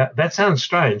doing. That sounds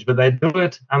strange, but they do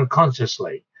it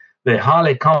unconsciously. They're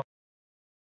highly confident,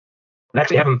 they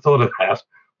actually haven't thought about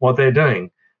what they're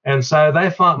doing. And so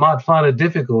they might find it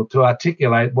difficult to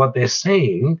articulate what they're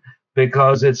seeing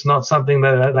because it's not something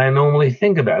that they normally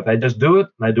think about. They just do it.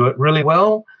 They do it really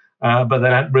well, but they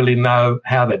don't really know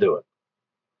how they do it.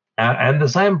 And the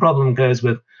same problem goes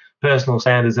with personal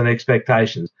standards and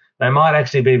expectations. They might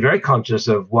actually be very conscious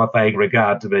of what they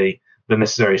regard to be the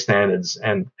necessary standards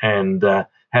and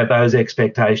have those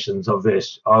expectations of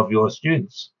your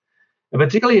students. And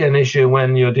particularly an issue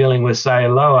when you're dealing with, say,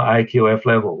 lower AQF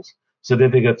levels,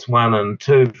 certificates 1 and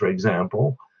 2, for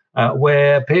example,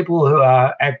 where people who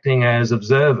are acting as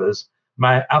observers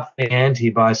may up the ante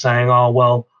by saying, oh,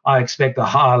 well, I expect a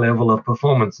higher level of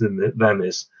performance than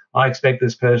this. I expect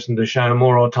this person to show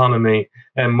more autonomy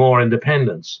and more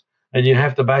independence. And you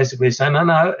have to basically say,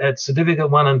 no, at certificate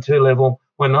 1 and 2 level,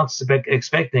 we're not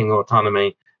expecting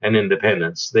autonomy and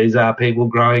independence. These are people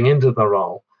growing into the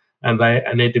role, and they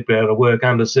need to be able to work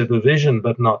under supervision,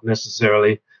 but not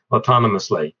necessarily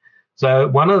autonomously. So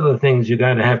one of the things you're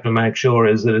going to have to make sure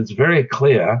is that it's very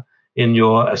clear in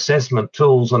your assessment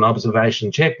tools and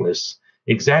observation checklists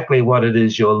exactly what it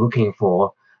is you're looking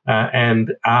for,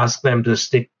 and ask them to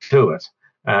stick to it,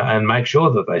 and make sure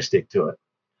that they stick to it.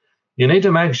 You need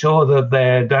to make sure that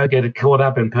they don't get caught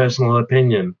up in personal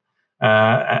opinion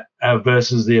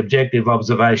versus the objective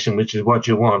observation, which is what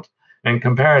you want, and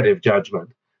comparative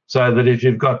judgment. So that if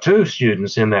you've got two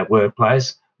students in that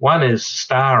workplace, one is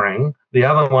starring, the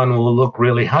other one will look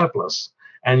really hopeless,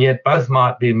 and yet both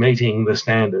might be meeting the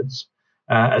standards.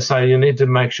 So you need to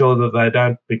make sure that they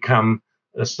don't become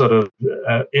sort of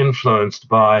influenced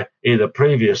by either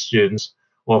previous students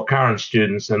or current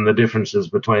students and the differences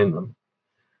between them.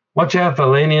 Watch out for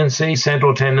leniency,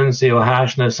 central tendency or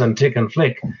harshness, and tick and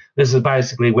flick. This is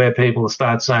basically where people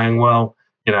start saying, well,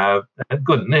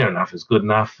 good, near enough is good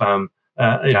enough.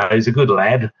 He's a good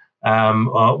lad.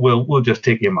 We'll just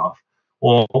tick him off.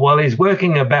 Or, well, he's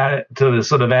working about to the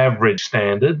sort of average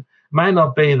standard. May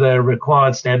not be the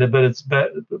required standard, but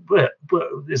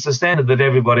it's a standard that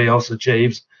everybody else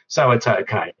achieves, so it's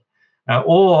okay.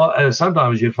 Or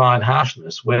sometimes you find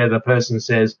harshness where the person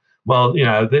says, well,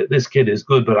 this kid is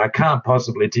good, but I can't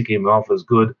possibly tick him off as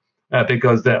good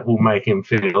because that will make him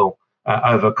feel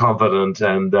overconfident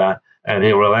and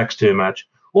he'll relax too much.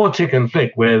 Or tick and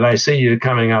flick, where they see you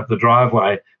coming up the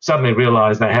driveway, suddenly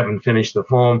realise they haven't finished the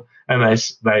form, and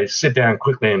they sit down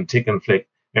quickly and tick and flick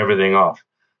everything off.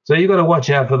 So you've got to watch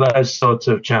out for those sorts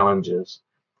of challenges.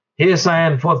 Hearsay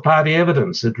and fourth-party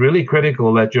evidence. It's really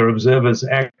critical that your observers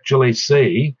actually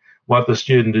see what the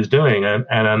student is doing and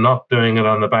are not doing it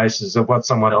on the basis of what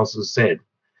someone else has said.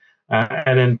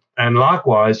 And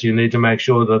likewise, you need to make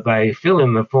sure that they fill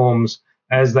in the forms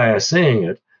as they are seeing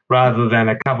it, rather than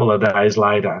a couple of days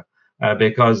later,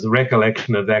 because the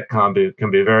recollection of that can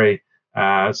be very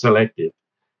selective.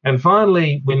 And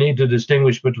finally, we need to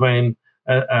distinguish between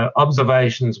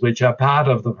observations which are part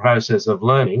of the process of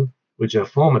learning, which are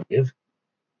formative,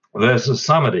 versus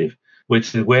summative,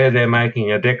 which is where they're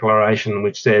making a declaration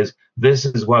which says, this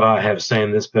is what I have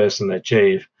seen this person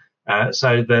achieve.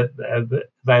 So that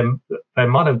they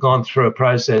might have gone through a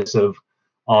process of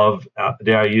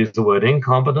dare I use the word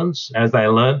incompetence, as they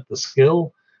learnt the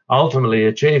skill, ultimately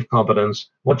achieve competence.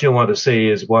 What you want to see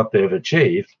is what they've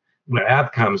achieved,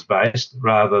 outcomes based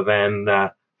rather than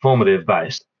formative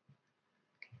based.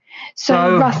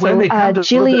 So Russell,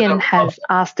 Gillian has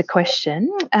asked a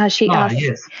question. She asks,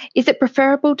 yes. Is it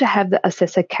preferable to have the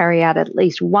assessor carry out at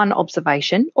least one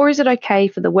observation, or is it okay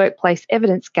for the workplace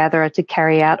evidence gatherer to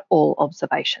carry out all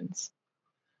observations?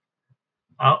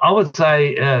 I would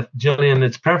say, Gillian,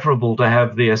 it's preferable to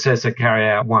have the assessor carry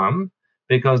out one,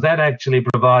 because that actually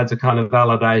provides a kind of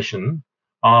validation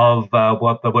of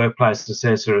what the workplace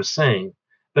assessor is seeing.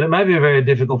 But it may be very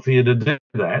difficult for you to do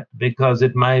that, because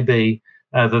it may be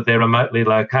that they're remotely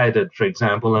located, for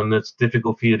example, and it's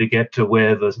difficult for you to get to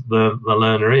where the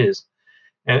learner is.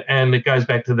 And it goes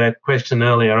back to that question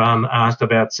earlier on asked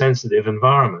about sensitive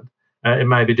environment. It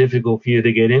may be difficult for you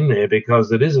to get in there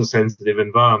because it is a sensitive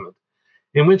environment,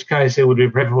 in which case it would be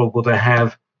preferable to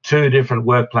have two different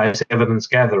workplace evidence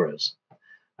gatherers,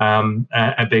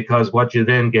 because what you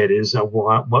then get is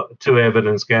two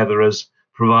evidence gatherers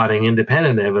providing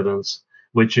independent evidence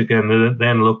which you can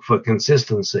then look for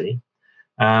consistency.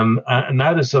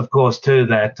 Notice, of course, too,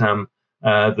 that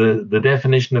the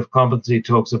definition of competency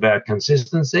talks about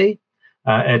consistency.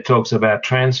 It talks about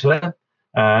transfer,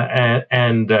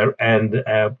 and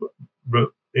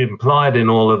implied in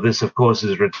all of this, of course,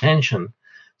 is retention.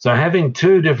 So having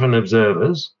two different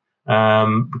observers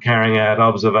carrying out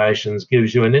observations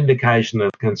gives you an indication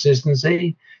of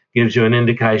consistency, gives you an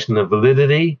indication of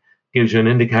validity, gives you an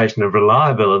indication of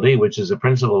reliability, which is a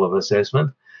principle of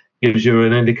assessment, gives you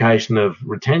an indication of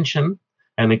retention,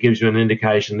 and it gives you an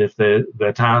indication, if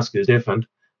the task is different,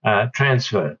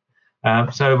 transfer.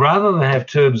 So rather than have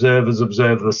two observers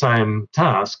observe the same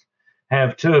task,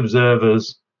 have two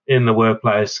observers in the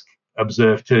workplace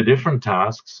observe two different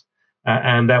tasks,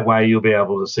 and that way you'll be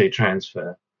able to see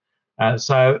transfer.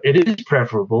 So it is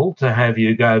preferable to have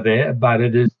you go there, but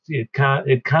it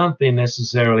can't be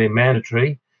necessarily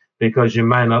mandatory, because you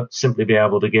may not simply be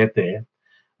able to get there.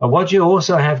 What you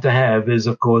also have to have is,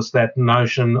 of course, that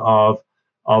notion of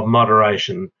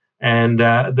moderation. And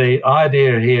the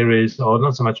idea here is, or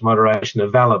not so much moderation,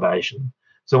 of validation.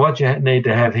 So what you need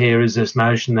to have here is this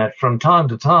notion that from time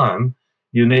to time,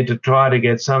 you need to try to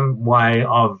get some way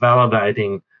of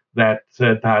validating that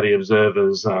third-party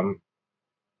observer's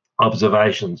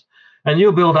observations. And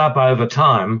you'll build up over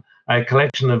time a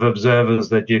collection of observers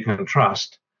that you can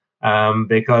trust,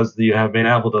 because you have been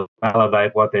able to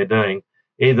validate what they're doing,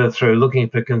 either through looking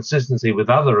for consistency with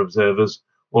other observers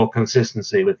or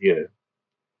consistency with you.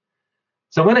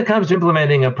 So when it comes to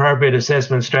implementing appropriate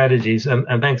assessment strategies, and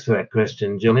thanks for that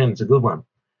question, Gillian, it's a good one.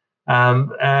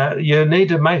 You need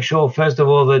to make sure, first of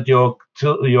all, that your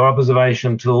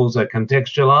observation tools are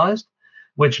contextualized,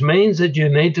 which means that you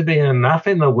need to be enough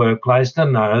in the workplace to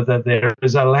know that there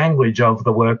is a language of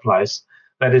the workplace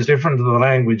that is different to the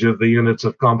language of the units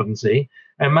of competency,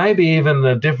 and maybe even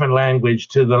the different language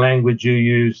to the language you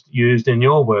used in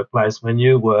your workplace when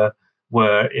you were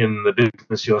in the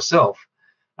business yourself.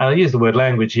 I use the word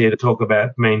language here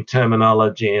to mean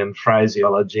terminology and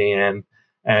phraseology and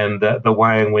the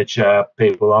way in which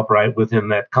people operate within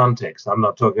that context. I'm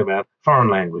not talking about foreign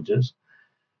languages.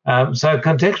 So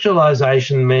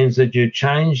contextualization means that you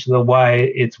change the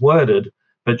way it's worded,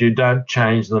 but you don't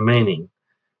change the meaning.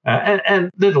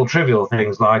 And little trivial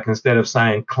things like, instead of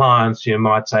saying clients, you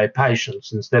might say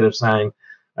patients. Instead of saying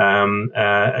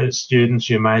students,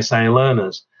 you may say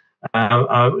learners.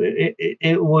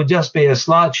 It will just be a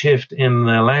slight shift in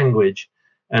the language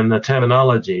and the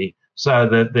terminology, so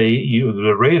that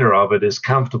the reader of it is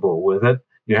comfortable with it.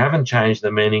 You haven't changed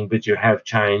the meaning, but you have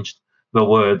changed the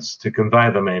words to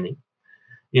convey the meaning.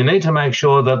 You need to make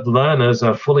sure that learners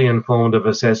are fully informed of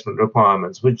assessment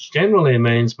requirements, which generally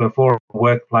means before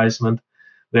work placement,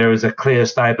 there is a clear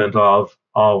statement of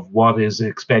what is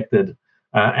expected.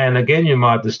 And again, you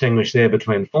might distinguish there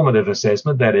between formative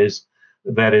assessment, that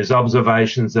is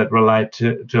observations that relate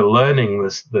to learning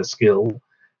the skill,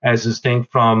 as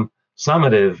distinct from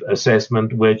summative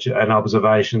assessment, and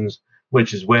observations,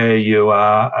 which is where you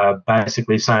are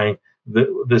basically saying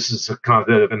that this is a kind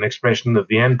of an expression of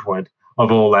the endpoint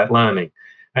of all that learning.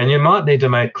 And you might need to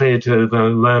make clear to the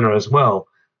learner as well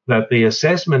that the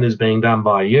assessment is being done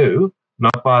by you,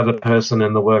 not by the person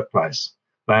in the workplace.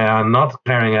 They are not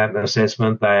carrying out an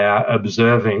assessment, they are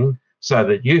observing so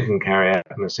that you can carry out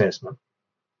an assessment.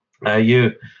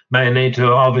 You may need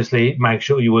to obviously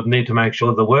you would need to make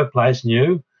sure the workplace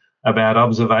knew about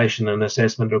observation and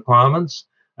assessment requirements,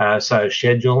 so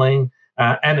scheduling,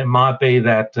 and it might be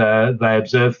that they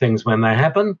observe things when they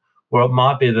happen, or it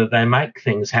might be that they make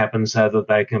things happen so that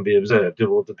they can be observed. It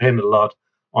will depend a lot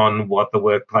on what the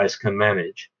workplace can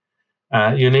manage.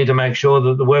 You need to make sure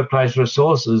that the workplace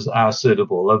resources are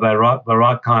suitable. Are they the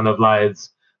right kind of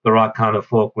lathes, the right kind of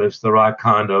forklifts, the right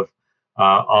kind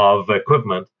of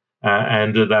equipment,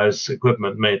 and do those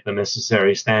equipment meet the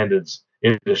necessary standards,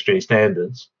 industry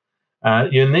standards?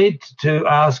 You need to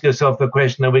ask yourself the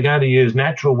question, are we going to use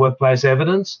natural workplace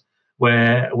evidence,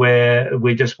 where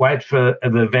we just wait for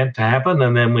the event to happen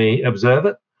and then we observe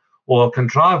it, or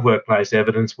contrived workplace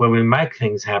evidence where we make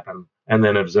things happen and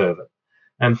then observe it?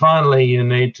 And finally, you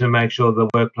need to make sure the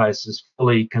workplace is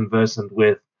fully conversant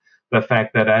with the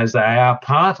fact that as they are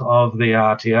part of the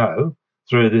RTO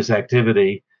through this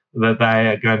activity, that they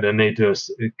are going to need to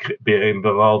be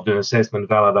involved in assessment,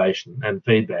 validation, and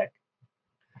feedback.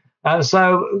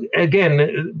 So again,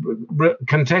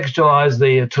 contextualize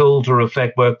the tool to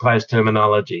reflect workplace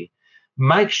terminology.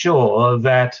 Make sure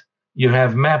that you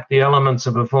have mapped the elements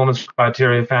of performance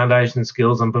criteria, foundation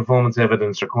skills, and performance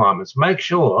evidence requirements. Make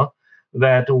sure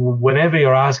that whenever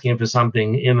you're asking for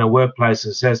something in a workplace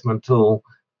assessment tool,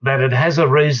 that it has a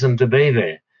reason to be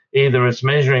there. Either it's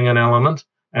measuring an element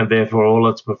and therefore all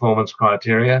its performance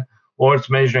criteria, or it's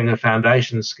measuring a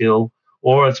foundation skill,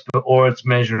 or it's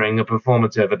measuring a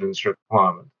performance evidence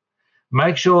requirement.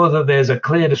 Make sure that there's a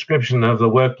clear description of the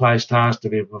workplace task to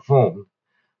be performed,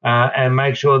 and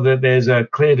make sure that there's a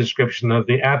clear description of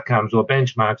the outcomes or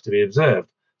benchmarks to be observed,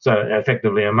 so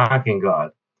effectively a marking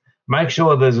guide. Make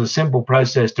sure there's a simple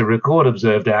process to record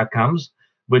observed outcomes,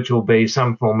 which will be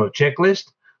some form of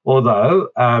checklist, although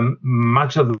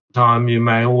much of the time you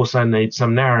may also need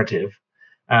some narrative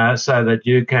so that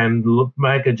you can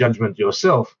make a judgment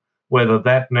yourself whether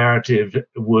that narrative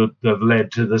would have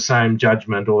led to the same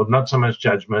judgment, or not so much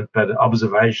judgment, but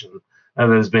observation that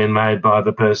has been made by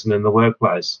the person in the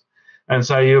workplace. And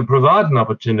so you provide an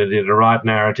opportunity to write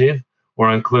narrative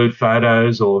or include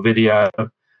photos or video,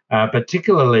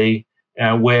 particularly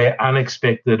where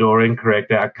unexpected or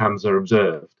incorrect outcomes are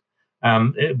observed,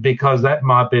 because that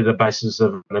might be the basis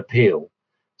of an appeal.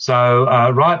 So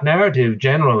write narrative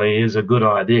generally is a good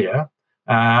idea,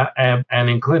 and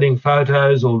including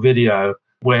photos or video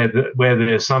where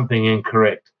there's something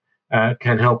incorrect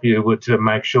can help you to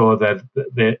make sure that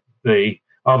the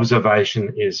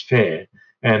observation is fair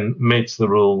and meets the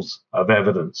rules of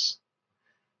evidence.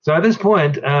 So at this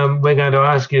point, we're going to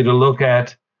ask you to look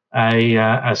at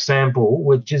a sample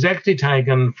which is actually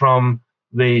taken from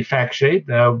the fact sheet.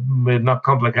 We're not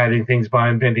complicating things by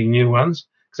inventing new ones,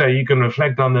 so you can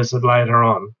reflect on this later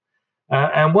on.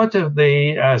 And what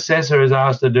the assessor is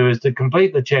asked to do is to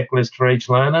complete the checklist for each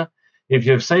learner. If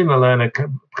you've seen the learner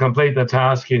complete the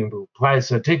task, you can place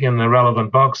a tick in the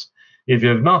relevant box. If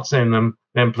you've not seen them,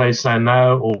 then please say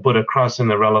no or put a cross in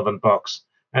the relevant box.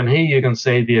 And here you can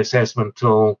see the assessment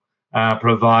tool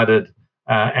provided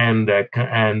and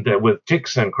with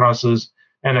ticks and crosses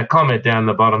and a comment down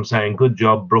the bottom saying, "Good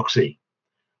job, Brooksy."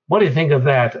 What do you think of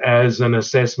that as an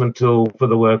assessment tool for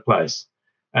the workplace?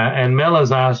 And Mel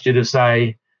has asked you to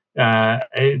say,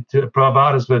 to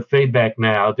provide us with feedback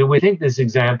now. Do we think this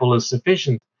example is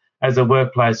sufficient as a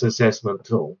workplace assessment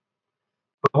tool?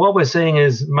 But what we're seeing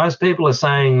is most people are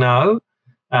saying no,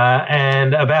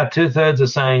 and about 2/3 are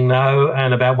saying no,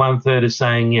 and about 1/3 is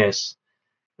saying yes.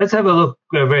 Let's have a look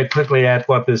very quickly at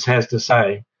what this has to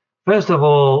say. First of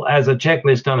all, as a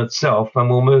checklist on itself, and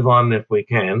we'll move on if we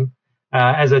can,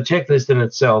 as a checklist in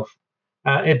itself,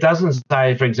 it doesn't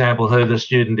say, for example, who the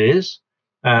student is.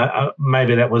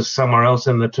 Maybe that was somewhere else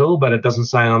in the tool, but it doesn't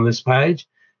say on this page.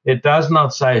 It does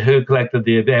not say who collected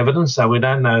the evidence, so we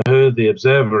don't know who the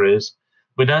observer is.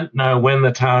 We don't know when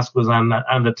the task was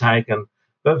undertaken.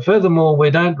 But furthermore, we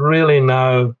don't really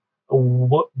know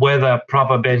whether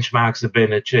proper benchmarks have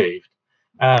been achieved.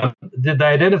 Did they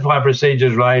identify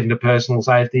procedures relating to personal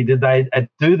safety? Did they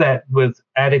do that with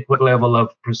adequate level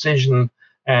of precision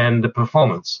and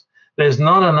performance? There's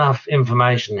not enough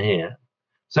information here.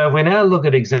 So if we now look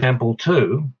at example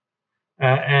 2,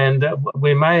 and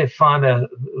we may find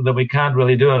that we can't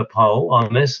really do a poll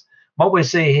on this. What we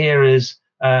see here is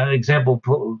example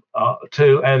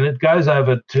 2, and it goes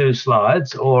over 2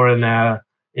 slides, or in our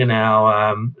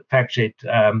fact sheet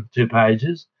 2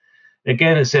 pages.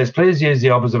 Again, it says, please use the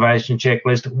observation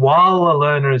checklist while the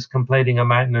learner is completing a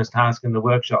maintenance task in the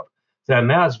workshop. So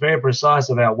now it's very precise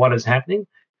about what is happening,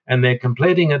 and they're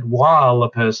completing it while the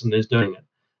person is doing it.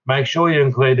 Make sure you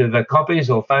included the copies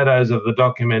or photos of the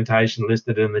documentation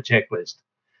listed in the checklist.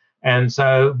 And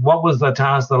so what was the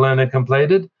task the learner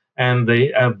completed? And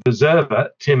the observer,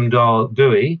 Tim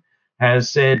Dewey,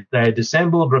 has said they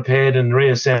assembled, repaired, and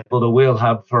reassembled a wheel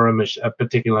hub for a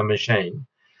particular machine.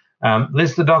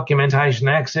 List the documentation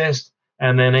accessed,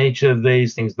 and then each of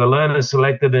these things. The learner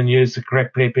selected and used the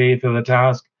correct PPE for the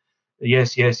task.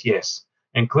 Yes, yes, yes.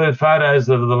 Include photos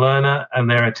of the learner, and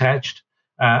they're attached.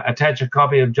 Attach a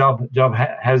copy of job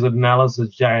hazard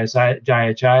analysis,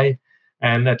 JHA,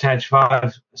 and attach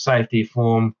 5 safety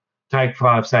form, take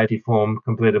 5 safety form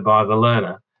completed by the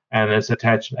learner, and it's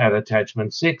attached at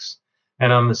attachment 6.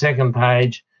 And on the second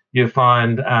page, you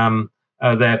find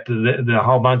that the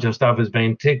whole bunch of stuff has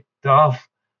been ticked off,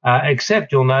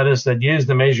 except you'll notice that use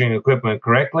the measuring equipment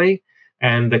correctly,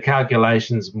 and the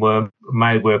calculations were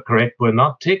correct, were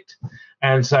not ticked.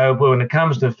 And so when it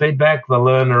comes to feedback, the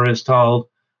learner is told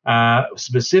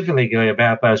specifically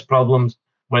about those problems.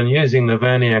 When using the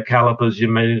vernier calipers,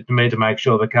 you need to make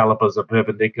sure the calipers are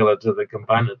perpendicular to the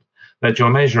component that you're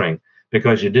measuring.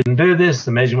 Because you didn't do this,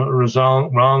 the measurement was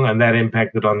wrong, and that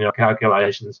impacted on your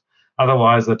calculations.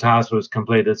 Otherwise, the task was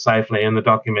completed safely and the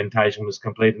documentation was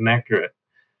complete and accurate.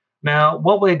 Now,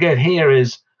 what we get here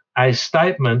is a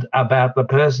statement about the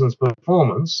person's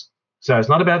performance. So it's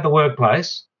not about the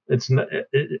workplace.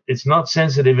 It's not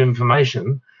sensitive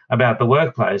information about the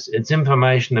workplace. It's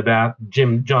information about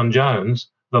John Jones,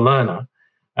 the learner,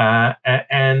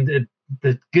 and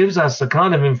it gives us the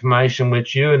kind of information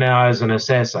which you now, as an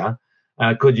assessor,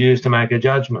 could use to make a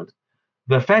judgment.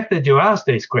 The fact that you ask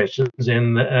these questions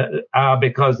are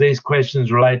because these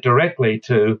questions relate directly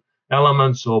to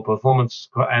elements or performance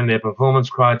and their performance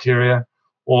criteria,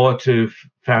 or to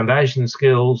foundation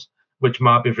skills, which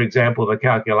might be, for example, the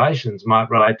calculations might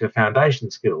relate to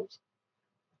foundation skills,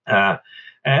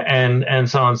 and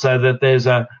so on, so that there's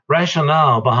a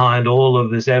rationale behind all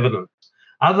of this evidence.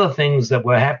 Other things that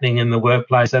were happening in the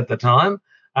workplace at the time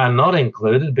are not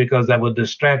included because that would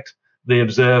distract the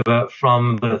observer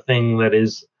from the thing that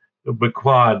is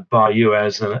required by you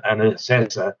as an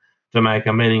assessor to make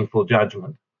a meaningful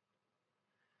judgment.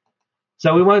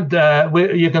 So we won't.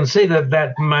 You can see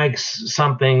that makes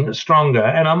something stronger.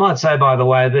 And I might say, by the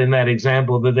way, in that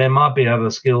example, that there might be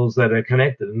other skills that are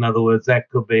connected. In other words, that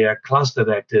could be a clustered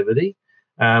activity,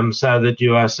 so that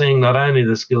you are seeing not only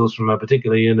the skills from a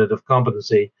particular unit of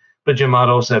competency, but you might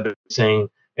also be seeing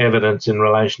evidence in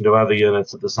relation to other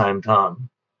units at the same time.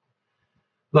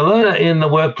 The learner in the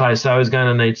workplace, though, is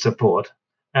going to need support.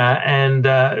 And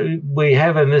we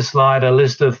have in this slide a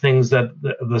list of things that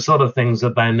the sort of things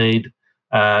that they need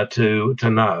to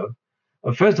know.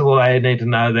 First of all, they need to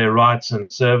know their rights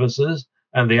and services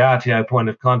and the RTO point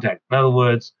of contact. In other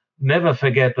words, never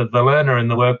forget that the learner in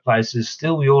the workplace is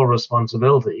still your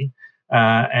responsibility,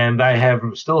 and they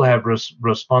still have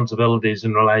responsibilities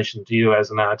in relation to you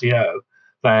as an RTO.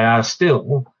 They are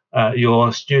still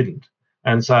your student.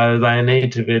 And so they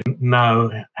need to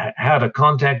know how to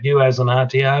contact you as an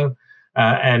RTO,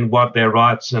 and what their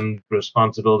rights and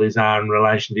responsibilities are in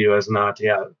relation to you as an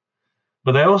RTO.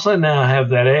 But they also now have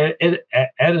that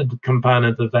added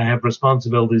component that they have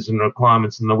responsibilities and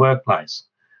requirements in the workplace.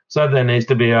 So there needs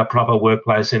to be a proper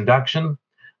workplace induction.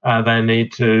 They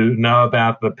need to know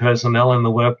about the personnel in the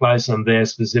workplace and their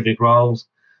specific roles.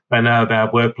 They know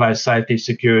about workplace safety,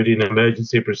 security, and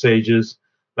emergency procedures.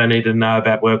 They need to know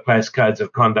about workplace codes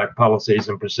of conduct, policies,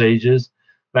 and procedures.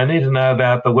 They need to know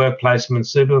about the work placement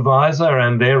supervisor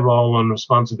and their role and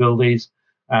responsibilities,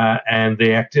 and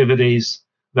the activities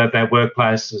that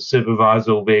workplace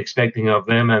supervisor will be expecting of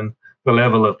them, and the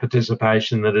level of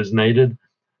participation that is needed.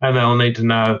 And they'll need to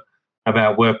know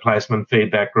about work placement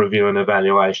feedback, review, and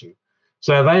evaluation.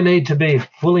 So they need to be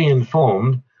fully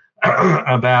informed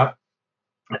about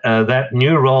that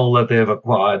new role that they've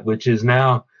acquired, which is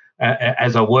now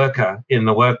as a worker in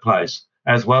the workplace,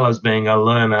 as well as being a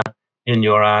learner in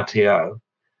your RTO.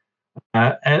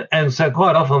 And so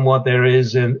quite often what there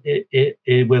is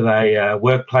with a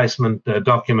work placement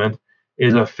document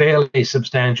is a fairly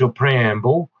substantial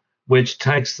preamble, which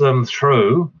takes them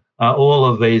through all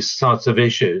of these sorts of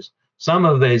issues. Some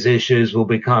of these issues will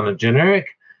be kind of generic,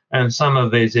 and some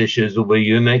of these issues will be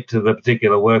unique to the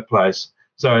particular workplace.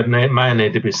 So it may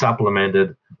need to be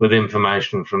supplemented with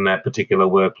information from that particular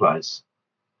workplace.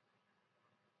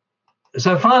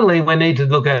 So finally, we need to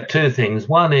look at two things.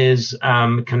 One is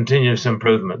continuous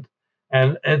improvement.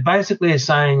 And it basically is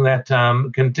saying that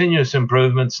continuous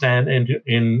improvement stand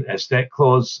in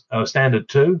clause standard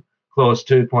 2, clause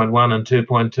 2.1 and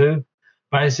 2.2,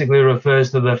 basically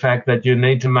refers to the fact that you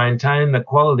need to maintain the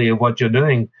quality of what you're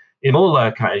doing in all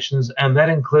locations, and that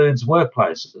includes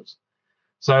workplaces.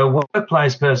 So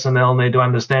workplace personnel need to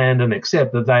understand and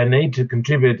accept that they need to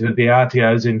contribute to the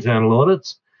RTO's internal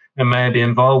audits, and may be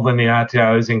involved when the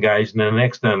RTO is engaged in an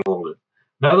external audit.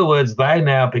 In other words, they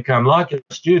now become, like a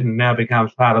student now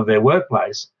becomes part of their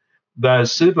workplace,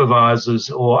 those supervisors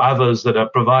or others that are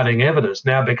providing evidence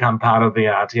now become part of the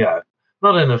RTO.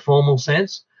 Not in a formal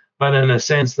sense, but in a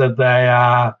sense that they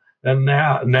are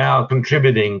now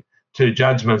contributing to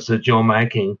judgments that you're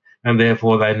making, and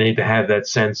therefore they need to have that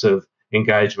sense of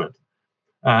engagement.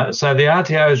 So the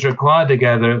RTO is required to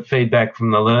gather feedback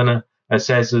from the learner,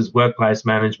 assessors, workplace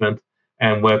management,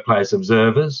 and workplace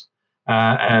observers,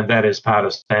 and that is part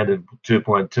of standard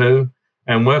 2.2.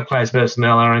 And workplace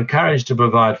personnel are encouraged to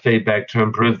provide feedback to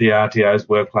improve the RTO's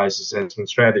workplace assessment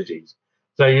strategies.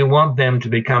 So you want them to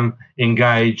become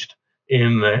engaged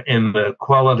in the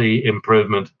quality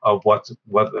improvement of what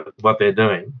they're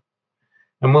doing.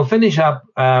 And we'll finish up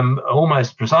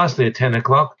almost precisely at 10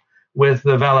 o'clock with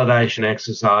the validation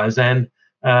exercise and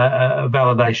a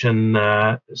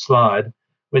validation slide,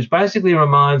 which basically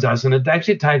reminds us, and it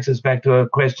actually takes us back to a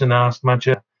question asked much,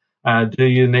 do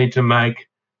you need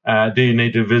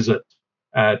to visit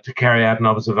to carry out an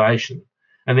observation?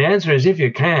 And the answer is, if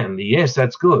you can, yes,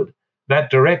 that's good.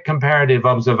 That direct comparative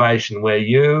observation where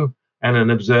you and an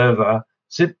observer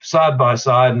sit side by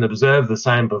side and observe the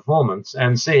same performance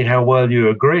and see how well you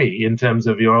agree in terms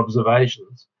of your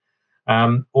observations.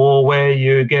 or where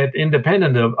you get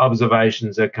independent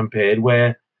observations are compared,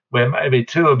 where maybe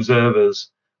two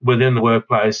observers within the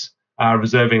workplace are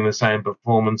observing the same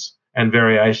performance and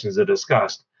variations are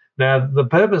discussed. Now, the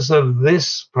purpose of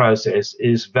this process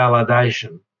is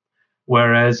validation,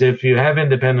 whereas if you have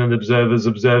independent observers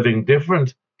observing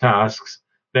different tasks,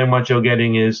 then what you're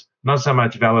getting is not so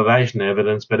much validation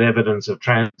evidence, but evidence of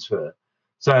transfer.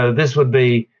 So this would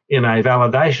be in a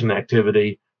validation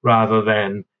activity rather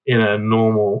than in a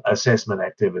normal assessment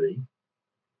activity.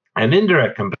 An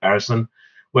indirect comparison,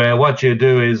 where what you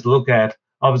do is look at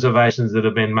observations that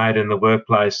have been made in the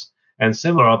workplace and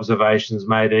similar observations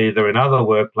made either in other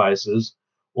workplaces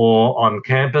or on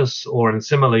campus or in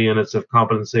similar units of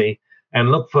competency, and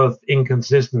look for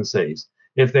inconsistencies.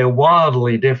 If they're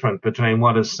wildly different between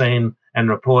what is seen and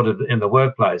reported in the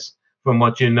workplace from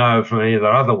what you know from either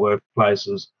other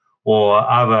workplaces or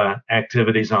other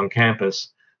activities on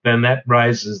campus, then that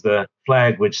raises the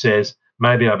flag which says,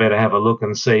 maybe I better have a look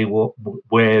and see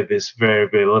where this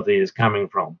variability is coming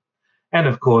from. And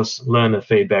of course, learner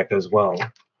feedback as well.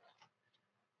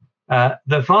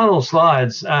 The final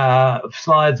slides are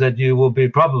slides that you will be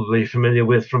probably familiar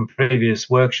with from previous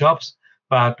workshops,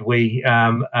 but we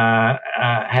have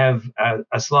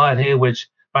a slide here which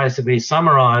basically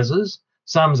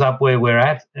sums up where we're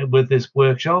at with this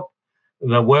workshop.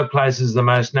 The workplace is the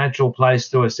most natural place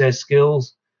to assess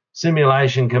skills.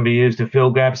 Simulation can be used to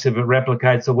fill gaps if it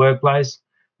replicates the workplace.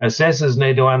 Assessors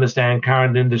need to understand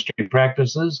current industry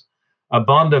practices. A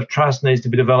bond of trust needs to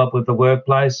be developed with the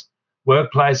workplace.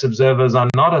 Workplace observers are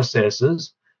not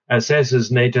assessors.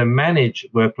 Assessors need to manage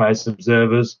workplace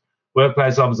observers.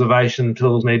 Workplace observation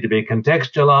tools need to be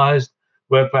contextualized.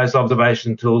 Workplace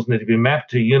observation tools need to be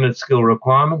mapped to unit skill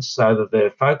requirements so that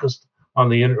they're focused on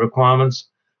the unit requirements.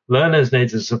 Learners need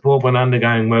to support when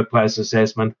undergoing workplace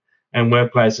assessment, and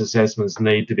workplace assessments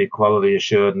need to be quality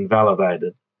assured and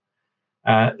validated.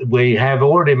 We have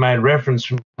already made reference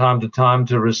from time to time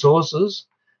to resources,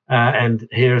 and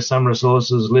here are some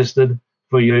resources listed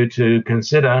for you to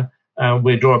consider.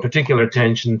 We draw particular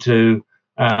attention to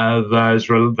those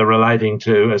relating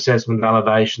to assessment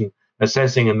validation,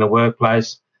 assessing in the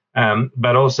workplace,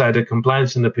 but also to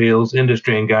complaints and appeals,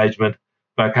 industry engagement,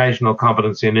 vocational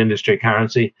competency and industry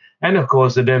currency, and of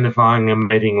course identifying and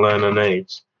meeting learner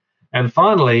needs. And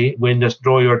finally, we just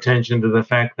draw your attention to the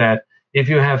fact that if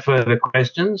you have further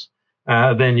questions,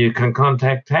 then you can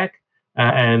contact TAC,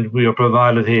 and we are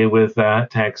provided here with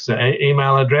TAC's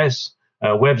email address,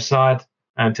 website,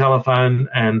 and telephone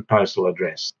and postal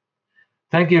address.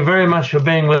 Thank you very much for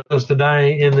being with us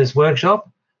today in this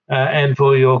workshop and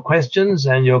for your questions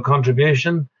and your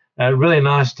contribution. Really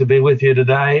nice to be with you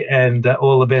today, and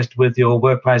all the best with your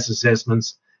workplace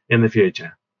assessments in the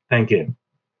future. Thank you.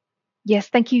 Yes,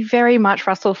 thank you very much,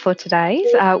 Russell, for today's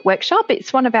workshop.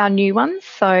 It's one of our new ones,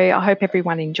 so I hope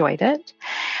everyone enjoyed it.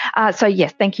 So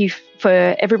yes, thank you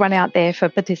for everyone out there for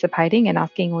participating and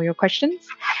asking all your questions.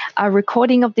 A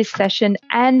recording of this session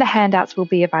and the handouts will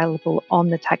be available on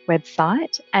the TAC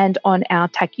website and on our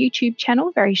TAC YouTube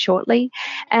channel very shortly.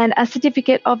 And a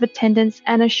certificate of attendance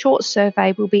and a short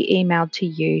survey will be emailed to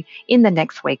you in the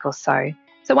next week or so.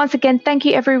 So once again, thank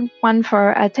you everyone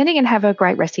for attending, and have a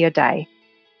great rest of your day.